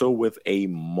Uso with a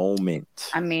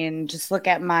moment. I mean, just look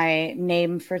at my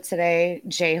name for today,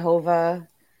 Jehovah.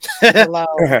 Hello.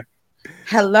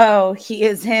 Hello, he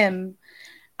is him.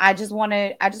 I just want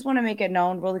to make it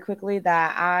known really quickly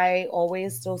that I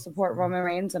always still support Roman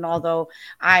Reigns, and although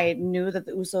I knew that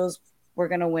the Usos were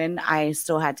gonna win, I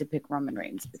still had to pick Roman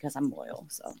Reigns because I'm loyal.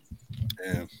 So,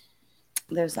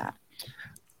 there's that.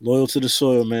 Loyal to the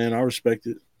soil, man. I respect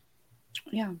it.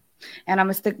 Yeah, and I'm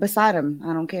gonna stick beside him.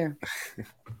 I don't care.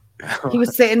 He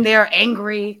was sitting there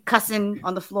angry, cussing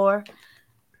on the floor.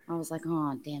 I was like,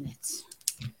 oh, damn it.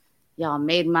 Y'all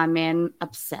made my man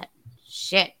upset.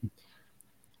 Shit.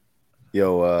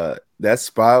 Yo, that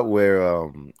spot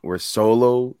where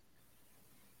Solo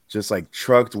just like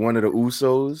trucked one of the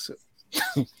Usos.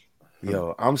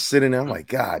 Yo, I'm sitting there. I'm like,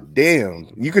 God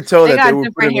damn! You could tell that they were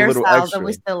putting a little extra. It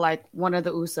was still like one of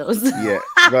the Usos. Yeah,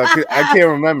 I can't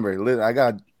remember.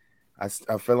 I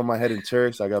fell on my head in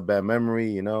church. I got bad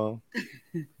memory.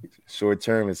 Short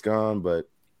term, it's gone. But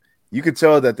you could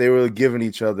tell that they were giving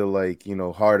each other like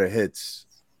harder hits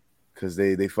because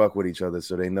they fuck with each other,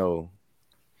 so they know.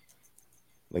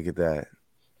 Look at that.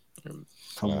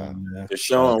 Come on, man.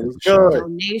 Deshaun was good.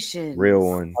 Donation. Real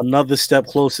one. Another step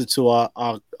closer to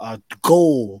our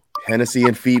goal. Hennessy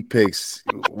and feet picks.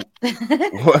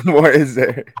 What more is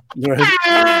there?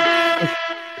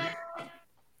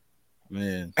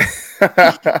 Man.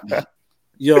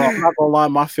 Yo, I'm not gonna lie.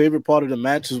 My favorite part of the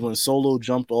match is when Solo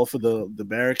jumped off of the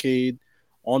barricade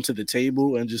onto the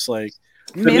table and just like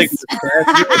I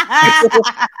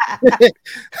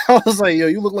was like, yo,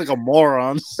 you look like a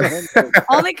moron.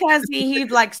 Only because he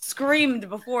like screamed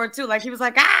before too. Like he was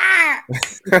like, ah.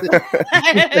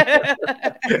 I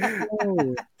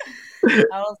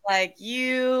was like,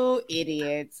 you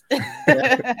idiots.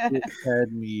 It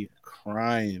had me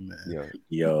crying, man.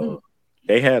 Yo.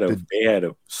 They had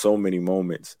so many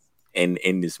moments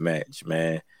in this match,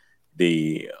 man.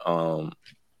 The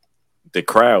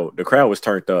crowd was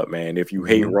turned up, man. If you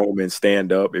hate Roman,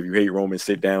 stand up. If you hate Roman,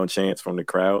 sit down chants from the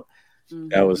crowd.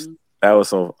 That was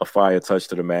a fire touch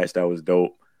to the match. That was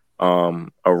dope. A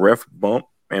ref bump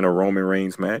in a Roman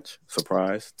Reigns match.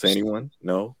 Surprise to anyone?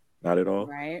 No, not at all.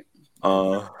 Right.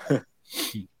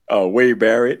 Wade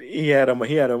Barrett, he had him.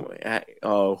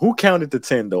 Who counted to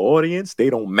 10? The audience? They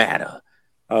don't matter.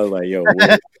 I was like, yo,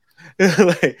 like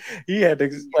he had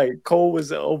to, like, Cole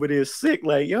was over there sick,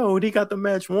 like, yo, he got the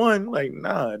match won. Like,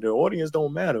 nah, the audience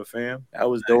don't matter, fam. That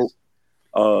was dope.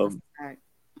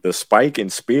 The spike and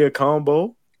spear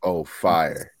combo. Oh,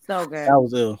 fire. So good. That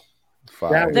was ill.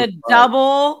 Fire. The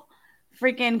double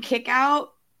freaking kick out.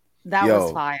 That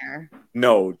was fire.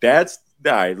 No, that's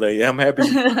right, like I'm happy.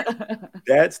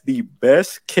 That's the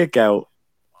best kick out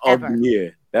of the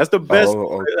year. That's the best.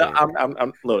 Oh, okay.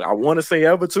 I'm look. I want to say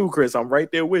ever too, Chris. I'm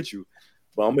right there with you,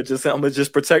 but I'm gonna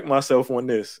just protect myself on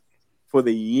this for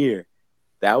the year.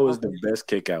 That was the best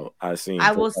kick out I've seen.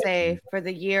 I will say for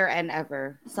the year and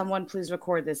ever. Someone please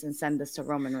record this and send this to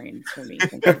Roman Reigns for me.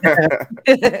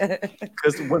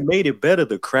 Because what made it better,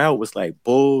 the crowd was like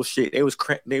bullshit. They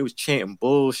was chanting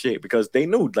bullshit because they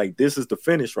knew like this is the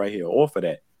finish right here. Off of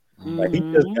that, like he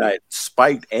just got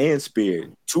spiked and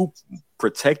speared, 2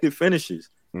 protected finishes.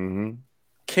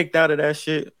 Kicked out of that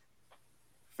shit,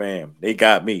 fam. They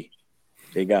got me.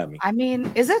 I mean,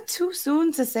 is it too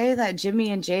soon to say that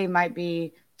Jimmy and Jay might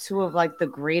be 2 of like the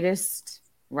greatest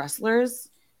wrestlers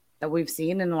that we've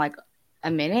seen in like a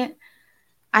minute?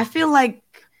 I feel like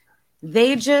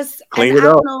they just clean it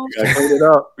up. You gotta clean it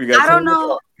up.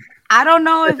 I don't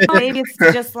know if maybe it's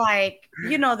just like,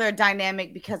 you know, they're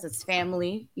dynamic because it's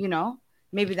family, you know.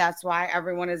 Maybe that's why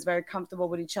everyone is very comfortable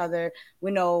with each other.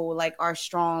 We know like our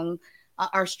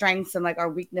strengths and like our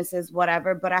weaknesses,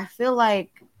 whatever. But I feel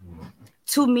like,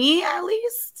 to me at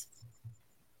least,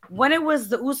 when it was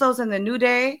the Usos and the New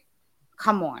Day,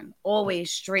 come on,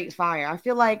 always straight fire. I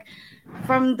feel like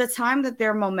from the time that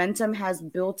their momentum has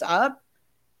built up,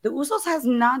 the Usos has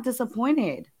not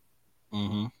disappointed.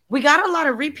 We got a lot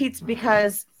of repeats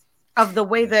because of the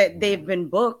way that they've been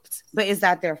booked, but is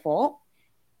that their fault?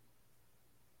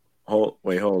 Hold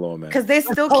on, man. Because they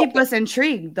still keep us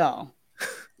intrigued, though.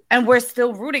 And we're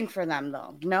still rooting for them,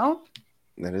 though. No?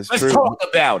 That is Let's true. talk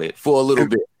about it for a little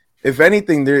bit. If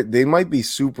anything, they might be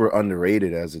super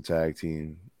underrated as a tag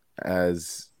team,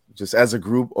 as a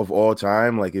group of all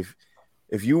time. Like if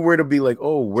you were to be like,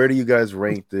 oh, where do you guys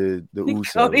rank the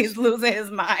Usos? Cody's losing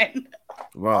his mind.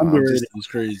 Wow, underrated is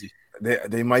crazy.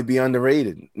 They might be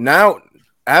underrated now.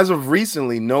 As of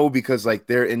recently, no, because like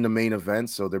they're in the main event,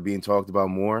 so they're being talked about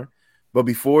more. But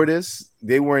before this,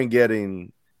 they weren't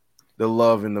getting the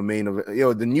love in the main event.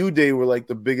 The New Day were like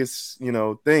the biggest,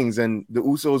 things, and the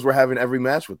Usos were having every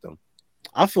match with them.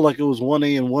 I feel like it was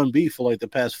 1A and 1B for like the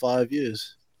past 5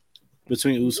 years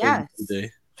between Usos and New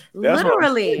Day.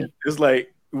 Literally. It's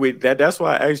like with that. That's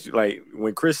why I asked you. Like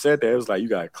when Chris said that, it was like you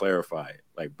gotta clarify it.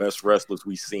 Like best wrestlers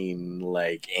we seen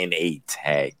like in a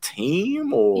tag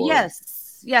team, or yes.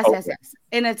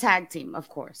 In a tag team, of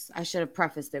course. I should have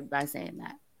prefaced it by saying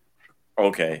that.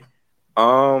 Okay.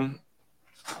 I'm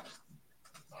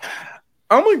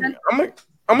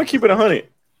gonna keep it 100.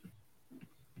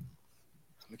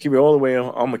 Keep it all the way.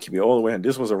 I'm gonna keep it all the way.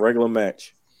 This was a regular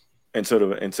match until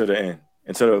the end,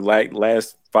 until the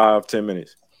last 5-10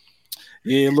 minutes.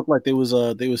 Yeah, it looked like they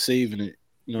was saving it.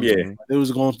 Yeah, they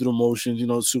was going through the motions.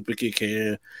 Super kick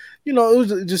here.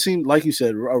 It just seemed like you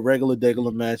said a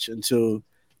regular match until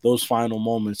those final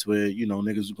moments where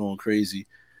niggas were going crazy.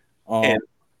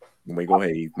 Wait, go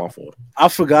ahead. My fault. I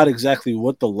forgot exactly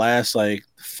what the last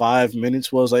 5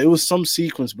 minutes was. Like it was some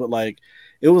sequence, but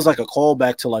it was like a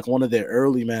callback to like one of their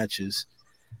early matches.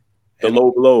 The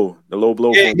low blow.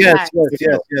 Yeah, yes.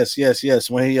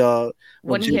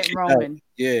 When he hit Roman. Out.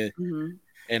 Yeah.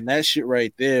 And that shit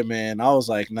right there, man. I was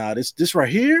like, nah, this right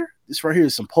here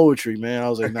is some poetry, man. I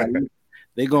was like, nah,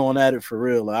 they going at it for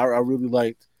real. I really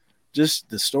liked just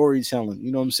the storytelling.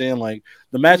 You know what I'm saying? Like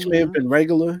the match may have been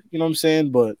regular, you know what I'm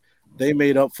saying, but they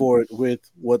made up for it with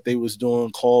what they was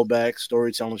doing, callback,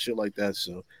 storytelling, shit like that.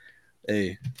 So,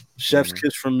 hey, chef's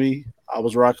kiss from me. I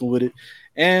was rocking with it.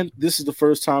 And this is the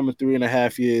first time in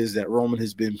 3.5 years that Roman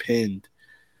has been pinned.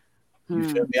 You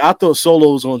feel me? I thought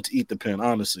Solo was going to eat the pin,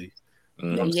 honestly.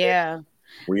 Yeah.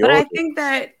 But I think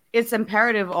that it's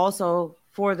imperative also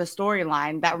for the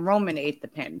storyline that Roman ate the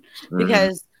pin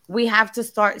because we have to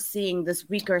start seeing this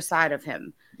weaker side of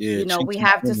him. Yeah, we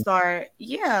have to start,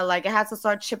 it has to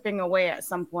start chipping away at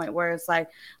some point where it's like,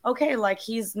 okay, like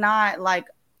he's not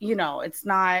it's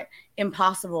not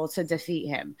impossible to defeat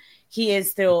him. He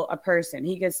is still a person.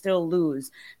 He could still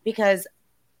lose because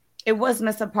it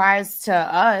wasn't a surprise to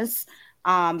us.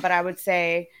 But I would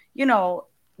say,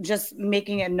 just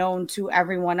making it known to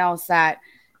everyone else that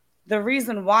the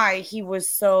reason why he was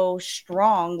so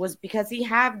strong was because he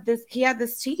had this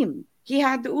team. He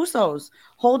had the Usos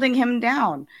holding him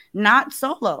down, not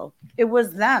Solo. It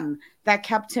was them that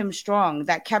kept him strong,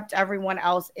 that kept everyone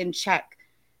else in check.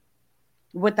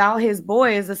 Without his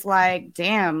boys, it's like,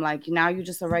 damn, like now you're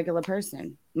just a regular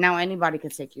person. Now anybody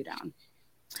could take you down.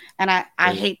 And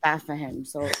I hate that for him.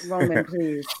 So Roman,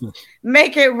 please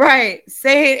make it right.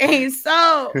 Say it ain't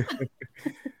so.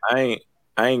 I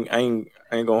ain't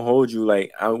gonna hold you.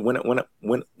 Like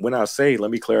when I say, let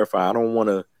me clarify. I don't want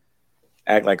to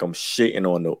act like I'm shitting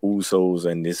on the Usos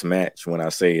in this match when I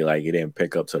say like it didn't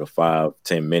pick up to the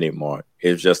 5-10 minute mark.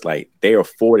 It's just like they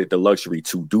afforded the luxury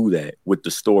to do that with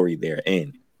the story they're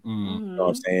in. You know what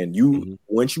I'm saying?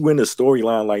 Once you in a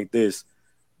storyline like this,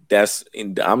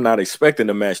 I'm not expecting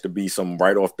the match to be some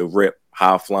right off the rip,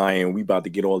 high flying. We about to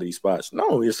get all these spots.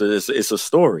 No, it's a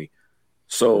story.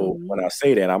 So when I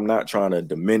say that, I'm not trying to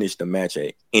diminish the match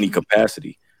at any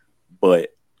capacity,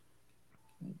 but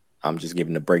I'm just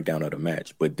giving the breakdown of the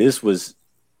match. But this was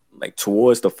like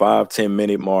towards the 5-10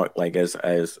 minute mark, like as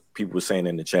people were saying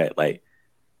in the chat, like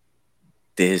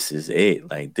this is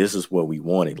it. Like this is what we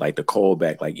wanted. Like the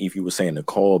callback, like if you were saying the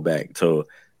callback to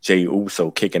Jey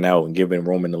Uso kicking out and giving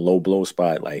Roman the low blow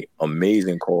spot, like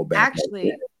amazing callback.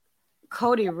 Actually,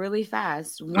 Cody, really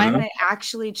fast. When it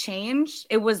actually changed,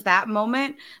 it was that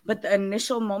moment. But the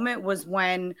initial moment was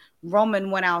when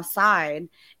Roman went outside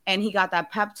and he got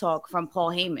that pep talk from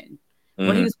Paul Heyman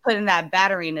when he was putting that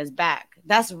battery in his back.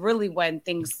 That's really when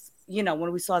things,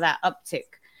 when we saw that uptick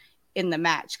in the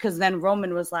match. Because then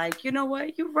Roman was like, you know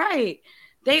what? You're right.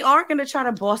 They are going to try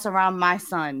to boss around my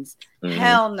sons.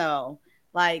 Hell no.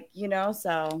 Like,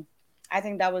 so I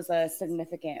think that was a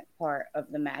significant part of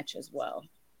the match as well.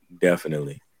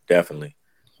 Definitely. I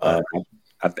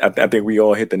think we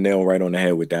all hit the nail right on the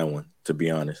head with that one, to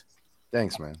be honest.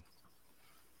 Thanks, man.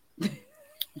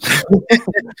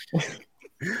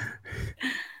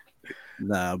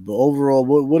 Nah, but overall,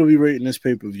 what are we rating this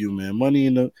pay-per-view, man? Money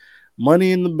in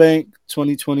the Bank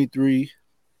 2023.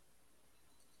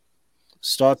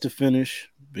 Start to finish,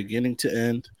 beginning to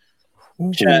end.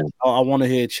 Chat, I want to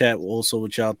hear chat also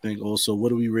what y'all think. Also,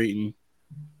 what are we rating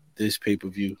this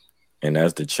pay-per-view? And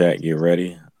as the chat get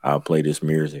ready, I'll play this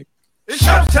music. It's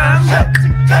showtime.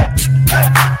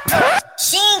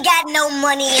 She ain't got no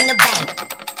money in the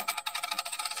bank.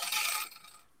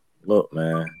 Look,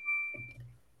 man.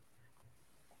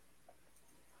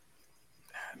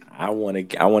 I want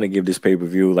to give this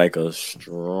pay-per-view like a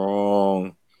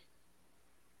strong.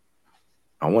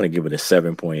 I want to give it a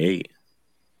 7.8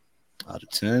 out of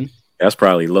 10. That's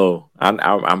probably low.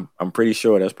 I'm pretty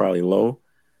sure that's probably low,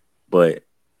 but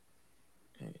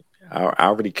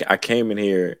I came in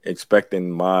here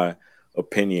expecting my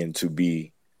opinion to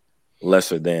be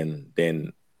lesser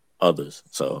than others.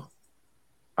 So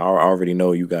I already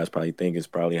know you guys probably think it's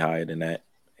probably higher than that.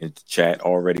 In chat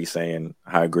already saying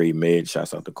high grade mid.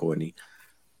 Shouts out to Courtney.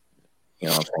 You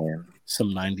know what I'm saying?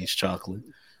 Some 90s chocolate.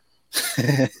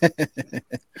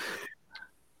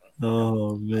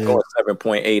 Oh man. Going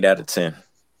 7.8 out of 10.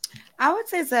 I would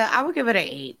say so. I would give it an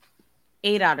 8.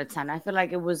 8 out of 10. I feel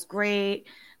like it was great.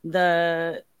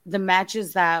 The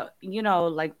matches that,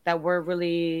 like that were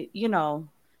really,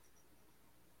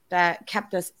 that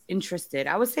kept us interested.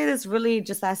 I would say this really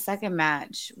just that second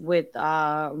match with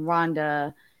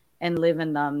Ronda and Liv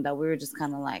and them that we were just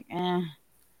kind of like, eh.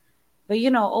 But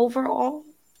overall,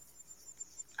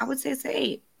 I would say it's an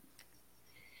 8.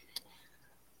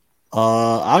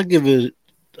 I'll give it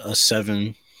a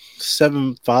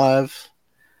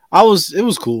 7.5. It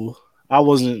was cool. I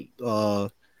wasn't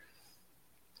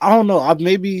I don't know.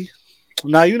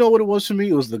 Now you know what it was for me?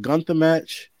 It was the Gunther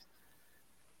match.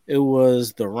 It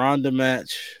was the Ronda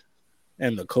match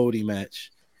and the Cody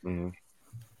match.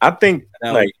 I think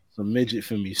that was a midget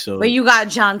for me. So, but you got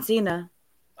John Cena.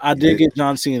 I did get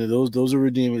John Cena. Those are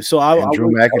redeeming. So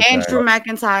Andrew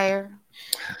McIntyre.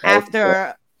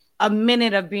 After a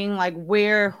minute of being like,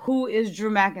 who is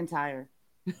Drew McIntyre?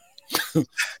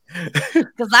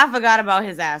 Because I forgot about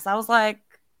his ass. I was like,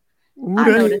 I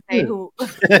know to say who. Who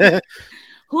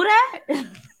that?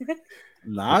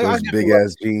 Nah, those big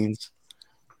ass jeans.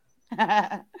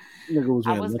 I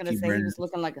was gonna say he was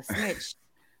looking like a snitch,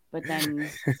 but then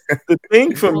the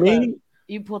thing for me,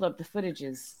 you pulled up the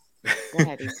footages. Go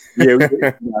ahead.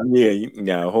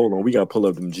 Yeah. Hold on, we gotta pull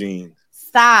up them jeans.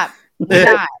 Stop. We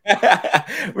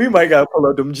might gotta pull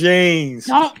up them jeans.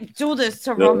 Don't do this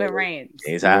to Roman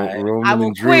Reigns. I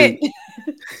will quit.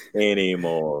 Any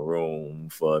more room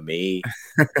for me?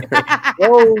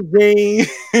 Oh, jeans.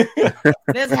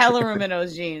 There's hella room in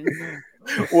those jeans.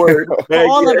 Word. For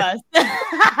all of us.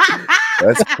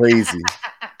 That's crazy.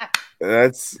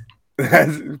 That's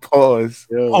pause.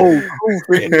 Oh,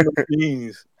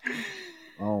 jeans.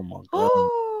 Oh my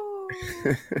god.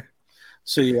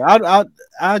 So yeah,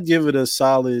 I'd give it a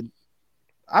solid.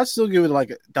 I'd still give it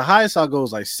like the highest I'll go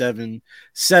is like 7.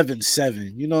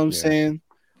 You know what I'm saying?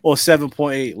 Or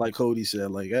 7.8, like Cody said.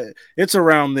 Like it's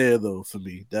around there though for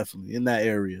me, definitely in that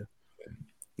area.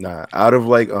 Nah, out of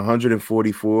like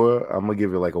 144, I'm gonna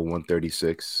give it like a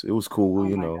 136. It was cool,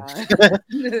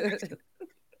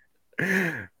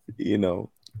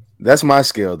 That's my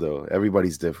scale, though.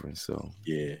 Everybody's different, so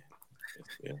yeah.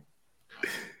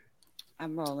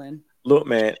 I'm rolling. Look,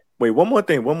 man. Wait, one more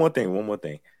thing.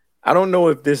 I don't know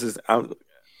if this is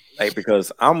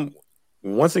because I'm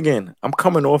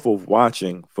coming off of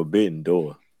watching Forbidden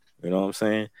Door. You know what I'm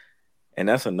saying? And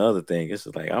that's another thing. It's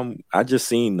just like I just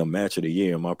seen the match of the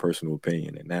year in my personal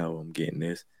opinion, and now I'm getting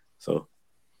this. So,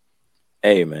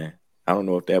 hey, man, I don't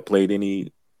know if that played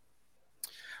any.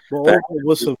 But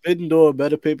was Forbidden Door a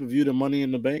better pay-per-view than Money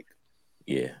in the Bank?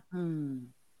 Yeah. I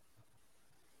don't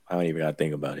even gotta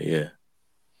think about it. Yeah.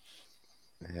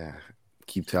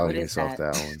 Keep telling yourself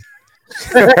that one.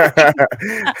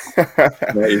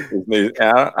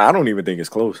 I don't even think it's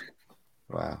close.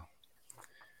 Wow.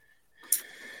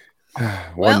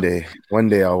 One day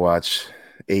I'll watch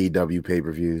AEW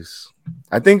pay-per-views.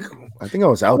 I think I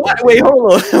was out there. Wait,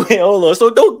 hold on.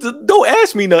 So don't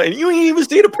ask me nothing. You ain't even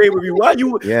see the pay-per-view. Why are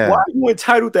you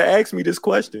entitled to ask me this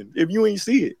question if you ain't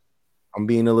see it? I'm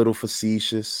being a little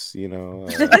facetious, you know.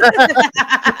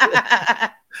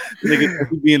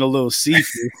 Nigga being a little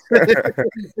seafood.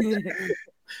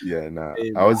 Yeah, nah.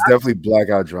 I was definitely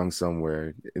blackout drunk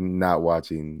somewhere and not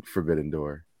watching Forbidden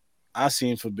Door. I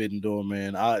seen Forbidden Door,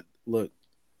 man. Look,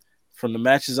 from the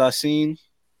matches I seen,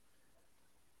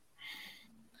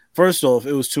 first off,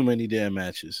 it was too many damn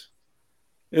matches.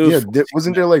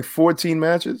 Wasn't there like 14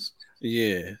 matches?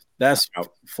 Yeah, that's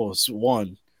for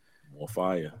one. More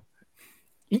fire.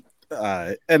 All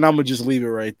right, and I'm gonna just leave it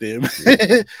right there.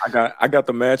 I got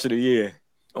the match of the year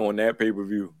on that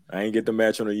pay-per-view. I ain't get the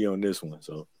match of the year on this one,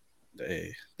 so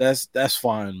hey, that's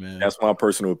fine, man. That's my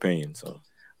personal opinion. So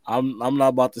I'm not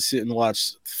about to sit and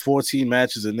watch 14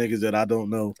 matches of niggas that I don't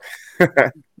know.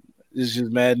 It's just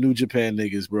mad New Japan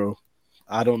niggas, bro.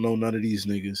 I don't know none of these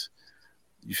niggas.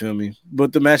 You feel me?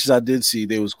 But the matches I did see,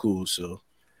 they was cool. So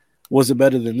was it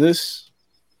better than this?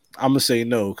 I'm gonna say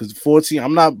no, because 14.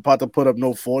 I'm not about to put up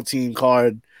no 14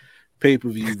 card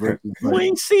pay-per-view versus. You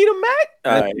ain't see the match.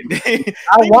 I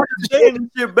watched the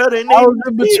shit better. I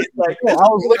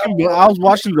was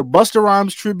watching the Busta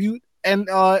Rhymes tribute and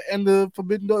the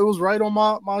Forbidden Door. It was right on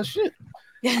my shit.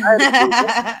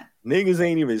 Niggas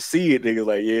ain't even see it. Niggas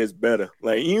like, yeah, it's better.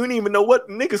 Like, you don't even know what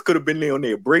niggas could have been there on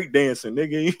there break dancing,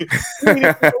 nigga. You didn't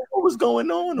even know what was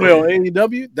going on. Well,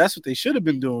 AEW, that's what they should have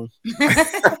been doing.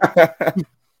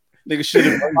 Nigga should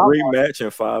have a great match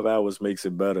in 5 hours makes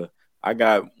it better. I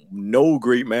got no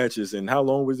great matches. And how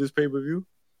long was this pay-per-view?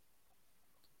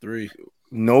 3.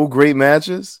 No great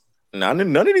matches? None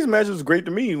of these matches was great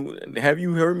to me. Have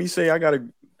you heard me say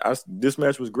this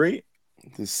match was great?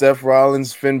 The Seth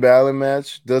Rollins Finn Balor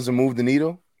match doesn't move the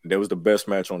needle? That was the best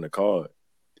match on the card.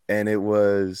 And it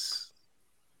was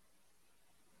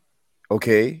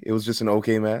okay. It was just an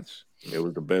okay match. It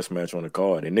was the best match on the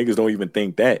card. And niggas don't even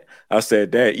think that. I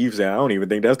said that. Eve said, I don't even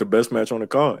think that's the best match on the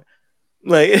card.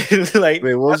 Like,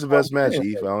 wait, what was the best match,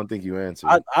 Eve? I don't think you answered.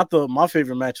 I thought my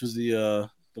favorite match was the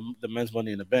men's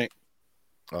Money in the Bank.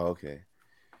 Oh, okay.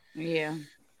 Yeah.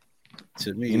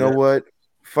 To me, you know what?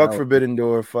 Fuck Forbidden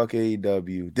Door. Fuck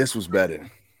AEW. This was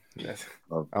better. I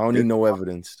don't need no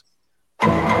evidence.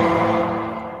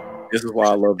 This is why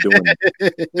I love doing it.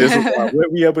 This is why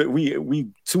we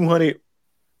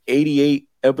 288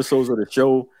 episodes of the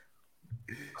show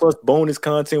plus bonus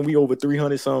content. We over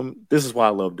 300 something. This is why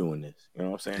I love doing this. You know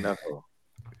what I'm saying? That's all.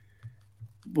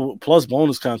 Plus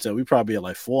bonus content, we probably at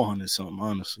like 400 something.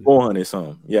 Honestly, 400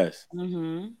 something. Yes.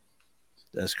 Mm-hmm.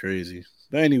 That's crazy.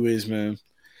 But anyways, man.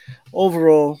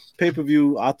 Overall,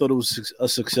 pay-per-view, I thought it was a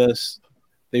success.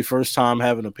 They first time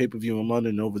having a pay-per-view in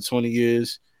London in over 20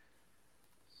 years.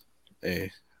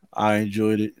 Hey, I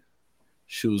enjoyed it.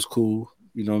 She was cool.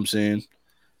 You know what I'm saying?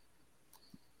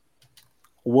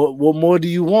 What more do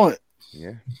you want?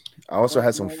 Yeah. I also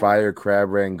had some fire crab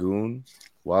rangoon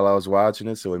while I was watching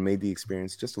it, so it made the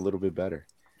experience just a little bit better.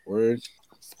 Word.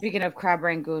 Speaking of crab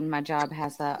rangoon, my job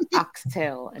has a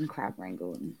oxtail and crab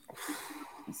rangoon.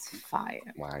 It's fire.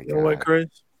 My you know what, Chris?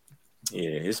 Yeah,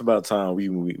 it's about time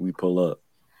we pull up.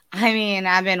 I mean,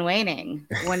 I've been waiting.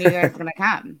 When are you guys gonna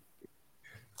come?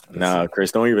 Nah,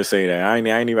 Chris, don't even say that. I ain't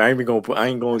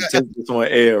gonna take this on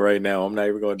air right now. I'm not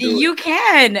even gonna do it. You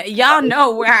can. Y'all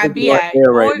know where I be at.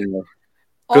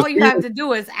 All you have to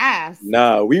do is ask.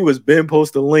 Nah, we was been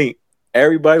post a link.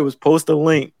 Everybody was post a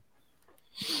link.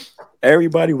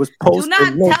 Everybody was posting. Do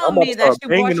not tell me that you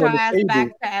brought your ass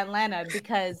back to Atlanta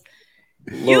because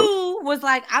you was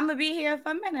like, I'm gonna be here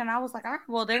for a minute. And I was like, all right,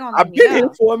 well, they're gonna let me I've been here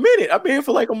for a minute. I've been here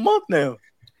for like a month now.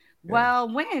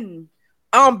 Well, when?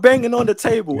 I'm banging on the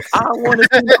table. I want to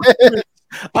see Chris.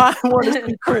 I want to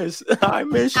see Chris. I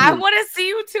miss you. I want to see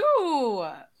you too.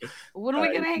 When are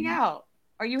we gonna hang out?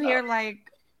 Are you here like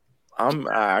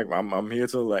I'm here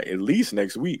till like at least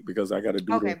next week because I got to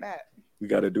do we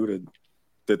got to do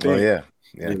the thing. Oh yeah.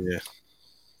 Yes.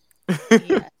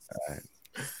 Right.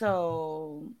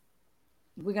 So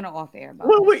we're gonna off air about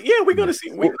we're gonna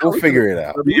see. We'll figure it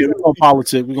out. Yeah, we're gonna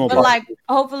politics. We're gonna like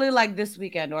hopefully like this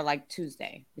weekend or like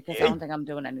Tuesday because I don't think I'm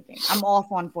doing anything. I'm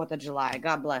off on 4th of July.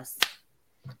 God bless.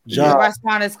 The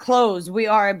restaurant is closed. We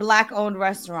are a Black-owned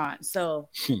restaurant, so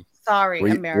sorry,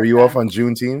 America. Were you off on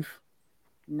Juneteenth?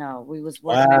 No, we was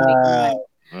working and making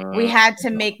money. We had to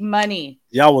make money.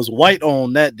 Y'all was white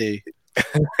on that day.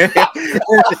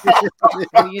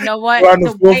 Well, you know what?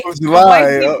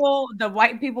 The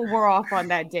white people were off on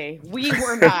that day. We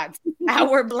were not.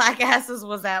 Our black asses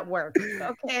was at work.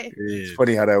 Okay. It's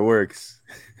funny how that works.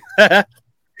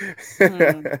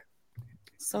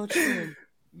 So true.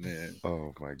 Man.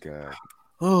 Oh my god.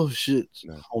 Oh shit.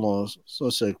 No. Hold on. So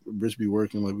sick. Rich be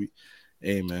working like we.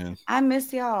 Hey man. I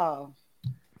miss y'all.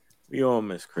 We all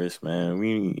miss Chris, man.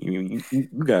 You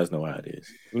guys know how it is.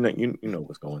 You know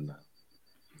what's going on.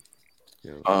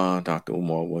 Dr.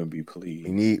 Umar wouldn't be pleased.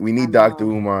 We need Dr.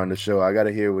 Umar on the show. I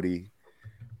gotta hear what he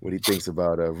thinks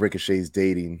about Ricochet's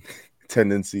dating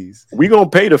tendencies. We gonna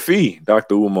pay the fee,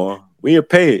 Dr. Umar. We'll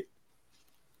pay it.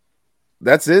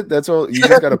 That's it. That's all. You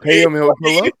just gotta pay him. He'll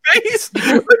pull up.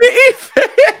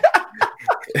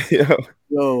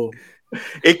 Yo,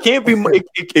 it can't be.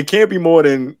 It can't be more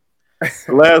than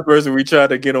the last person we tried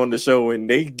to get on the show, and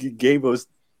they gave us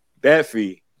that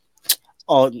fee.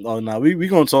 Oh no, we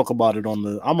gonna talk about it on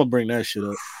the. I'm gonna bring that shit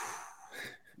up,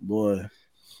 boy.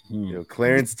 Yo,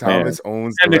 Clarence Thomas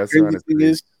owns the restaurant.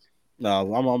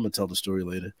 No, I'm gonna tell the story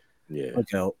later. Yeah.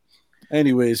 Look out.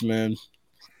 Anyways, man,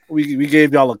 we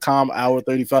gave y'all a calm hour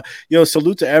 35. Yo,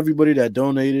 salute to everybody that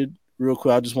donated. Real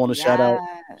quick, I just want to shout out.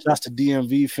 Shouts to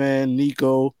DMV fan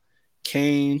Nico,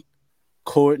 Kane,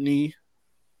 Courtney,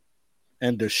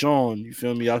 and Deshaun. You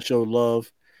feel me? Y'all showed love.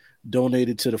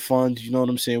 Donated to the fund. You know what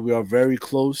I'm saying? We are very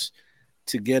close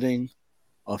to getting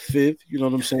a 5th. You know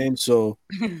what I'm saying? So,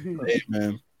 hey,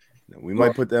 man. We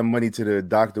might put that money to the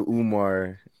Dr.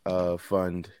 Umar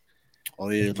fund. Oh,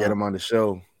 yeah. Get him on the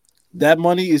show. That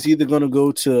money is either going to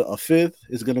go to a 5th.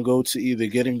 It's going to go to either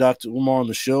getting Dr. Umar on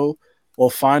the show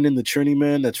or finding the Trini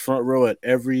man that's front row at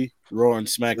every Raw and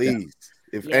SmackDown. Please.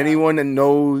 If anyone that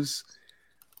knows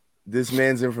this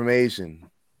man's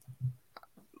information.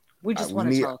 We just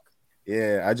want to talk.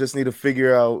 Yeah, I just need to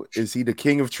figure out, is he the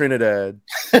king of Trinidad?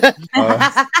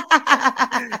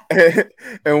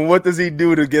 And what does he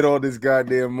do to get all this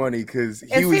goddamn money? Because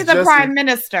is he the prime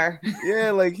minister? Yeah,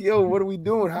 like, yo, what are we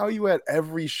doing? How are you at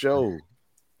every show?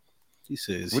 He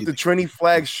says with the Trini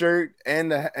flag shirt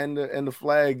and the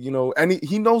flag, you know, and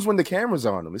he knows when the camera's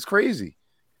on him. It's crazy.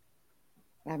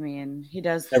 I mean, he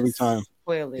does every time.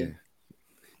 Spoiling. Yeah.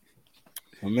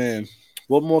 Oh, man,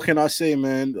 what more can I say,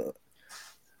 man?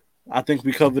 I think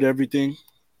we covered everything.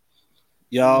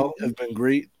 Y'all have been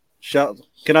great.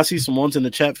 Can I see some ones in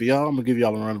the chat for y'all? I'm gonna give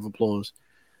y'all a round of applause.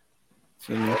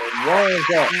 Let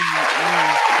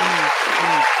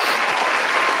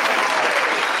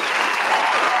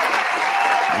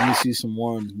me see some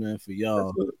ones, man, for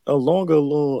y'all. A longer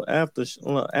little after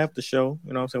show.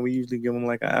 You know what I'm saying? We usually give them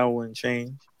like an hour and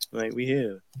change. Like we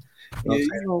here.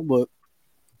 But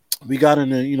we got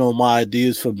into my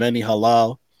ideas for Benny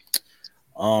Halal.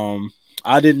 I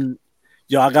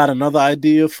got another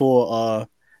idea for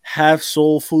half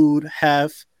soul food,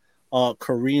 half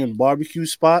Korean barbecue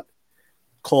spot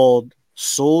called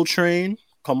Soul Train.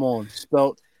 Come on,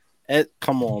 spelled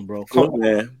come on, bro. Come on,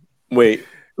 man. Wait,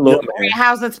 look, man.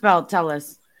 How's it spelled? Tell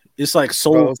us. It's like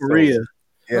Seoul, Korea.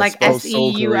 Yeah, like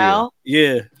SEUL.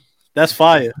 Yeah, that's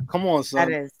fire. Come on, son.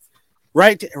 That is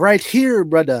right here,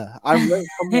 brother. I'm ready.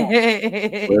 Come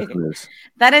on.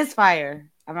 That is fire.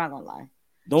 I'm not gonna lie.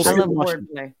 Don't I love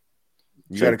wordplay.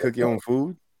 You gotta cook your own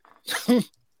food.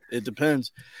 It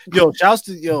depends. Shouts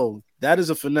to that is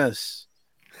a finesse.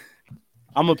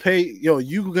 I'm gonna pay.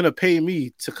 You gonna pay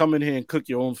me to come in here and cook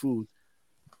your own food.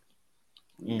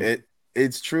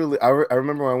 It's truly. I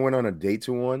remember when I went on a date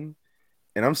to one,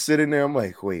 and I'm sitting there. I'm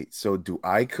like, wait. So do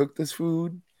I cook this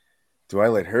food? Do I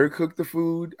let her cook the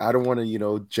food? I don't want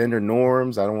to, gender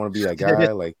norms. I don't want to be that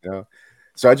guy. Like, no.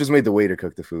 So I just made the waiter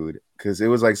cook the food because it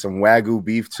was like some Wagyu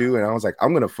beef too, and I was like,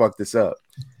 I'm gonna fuck this up.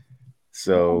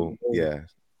 So yeah,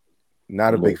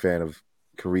 not a big fan of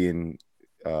Korean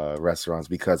restaurants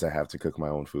because I have to cook my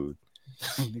own food.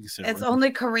 It's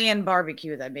only Korean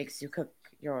barbecue that makes you cook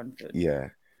your own food. Yeah,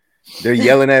 they're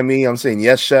yelling at me. I'm saying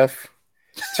yes, chef.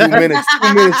 2 minutes.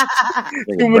 2 minutes.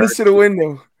 2 minutes to the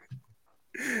window.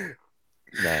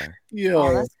 Nah.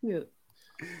 Oh, that's cute.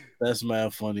 That's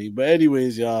mad funny. But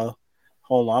anyways, y'all.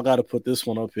 Hold on, I gotta put this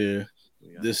one up here.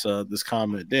 This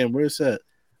comment. Damn, where's that?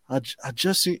 I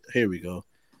just see. Here we go.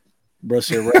 Bro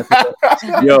said, yo,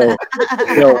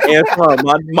 Antoine,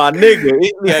 my nigga.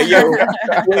 Yeah, yo,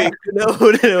 wait,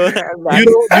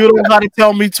 you don't gotta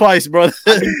tell me twice, brother.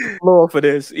 Lord for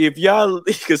this. If y'all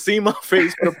can see my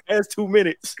face for the past 2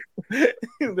 minutes,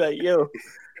 like, yo,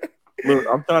 look,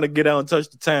 I'm trying to get out and touch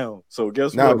the town. So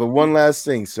guess what? But one last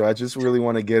thing. So I just really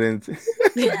want to get into.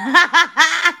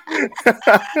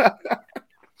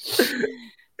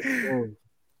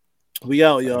 We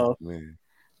out, y'all. Man.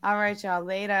 All right, y'all.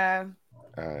 Later.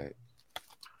 All right.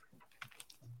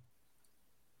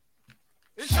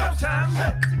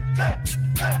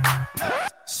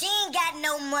 She ain't got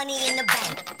no money in the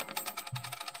bank.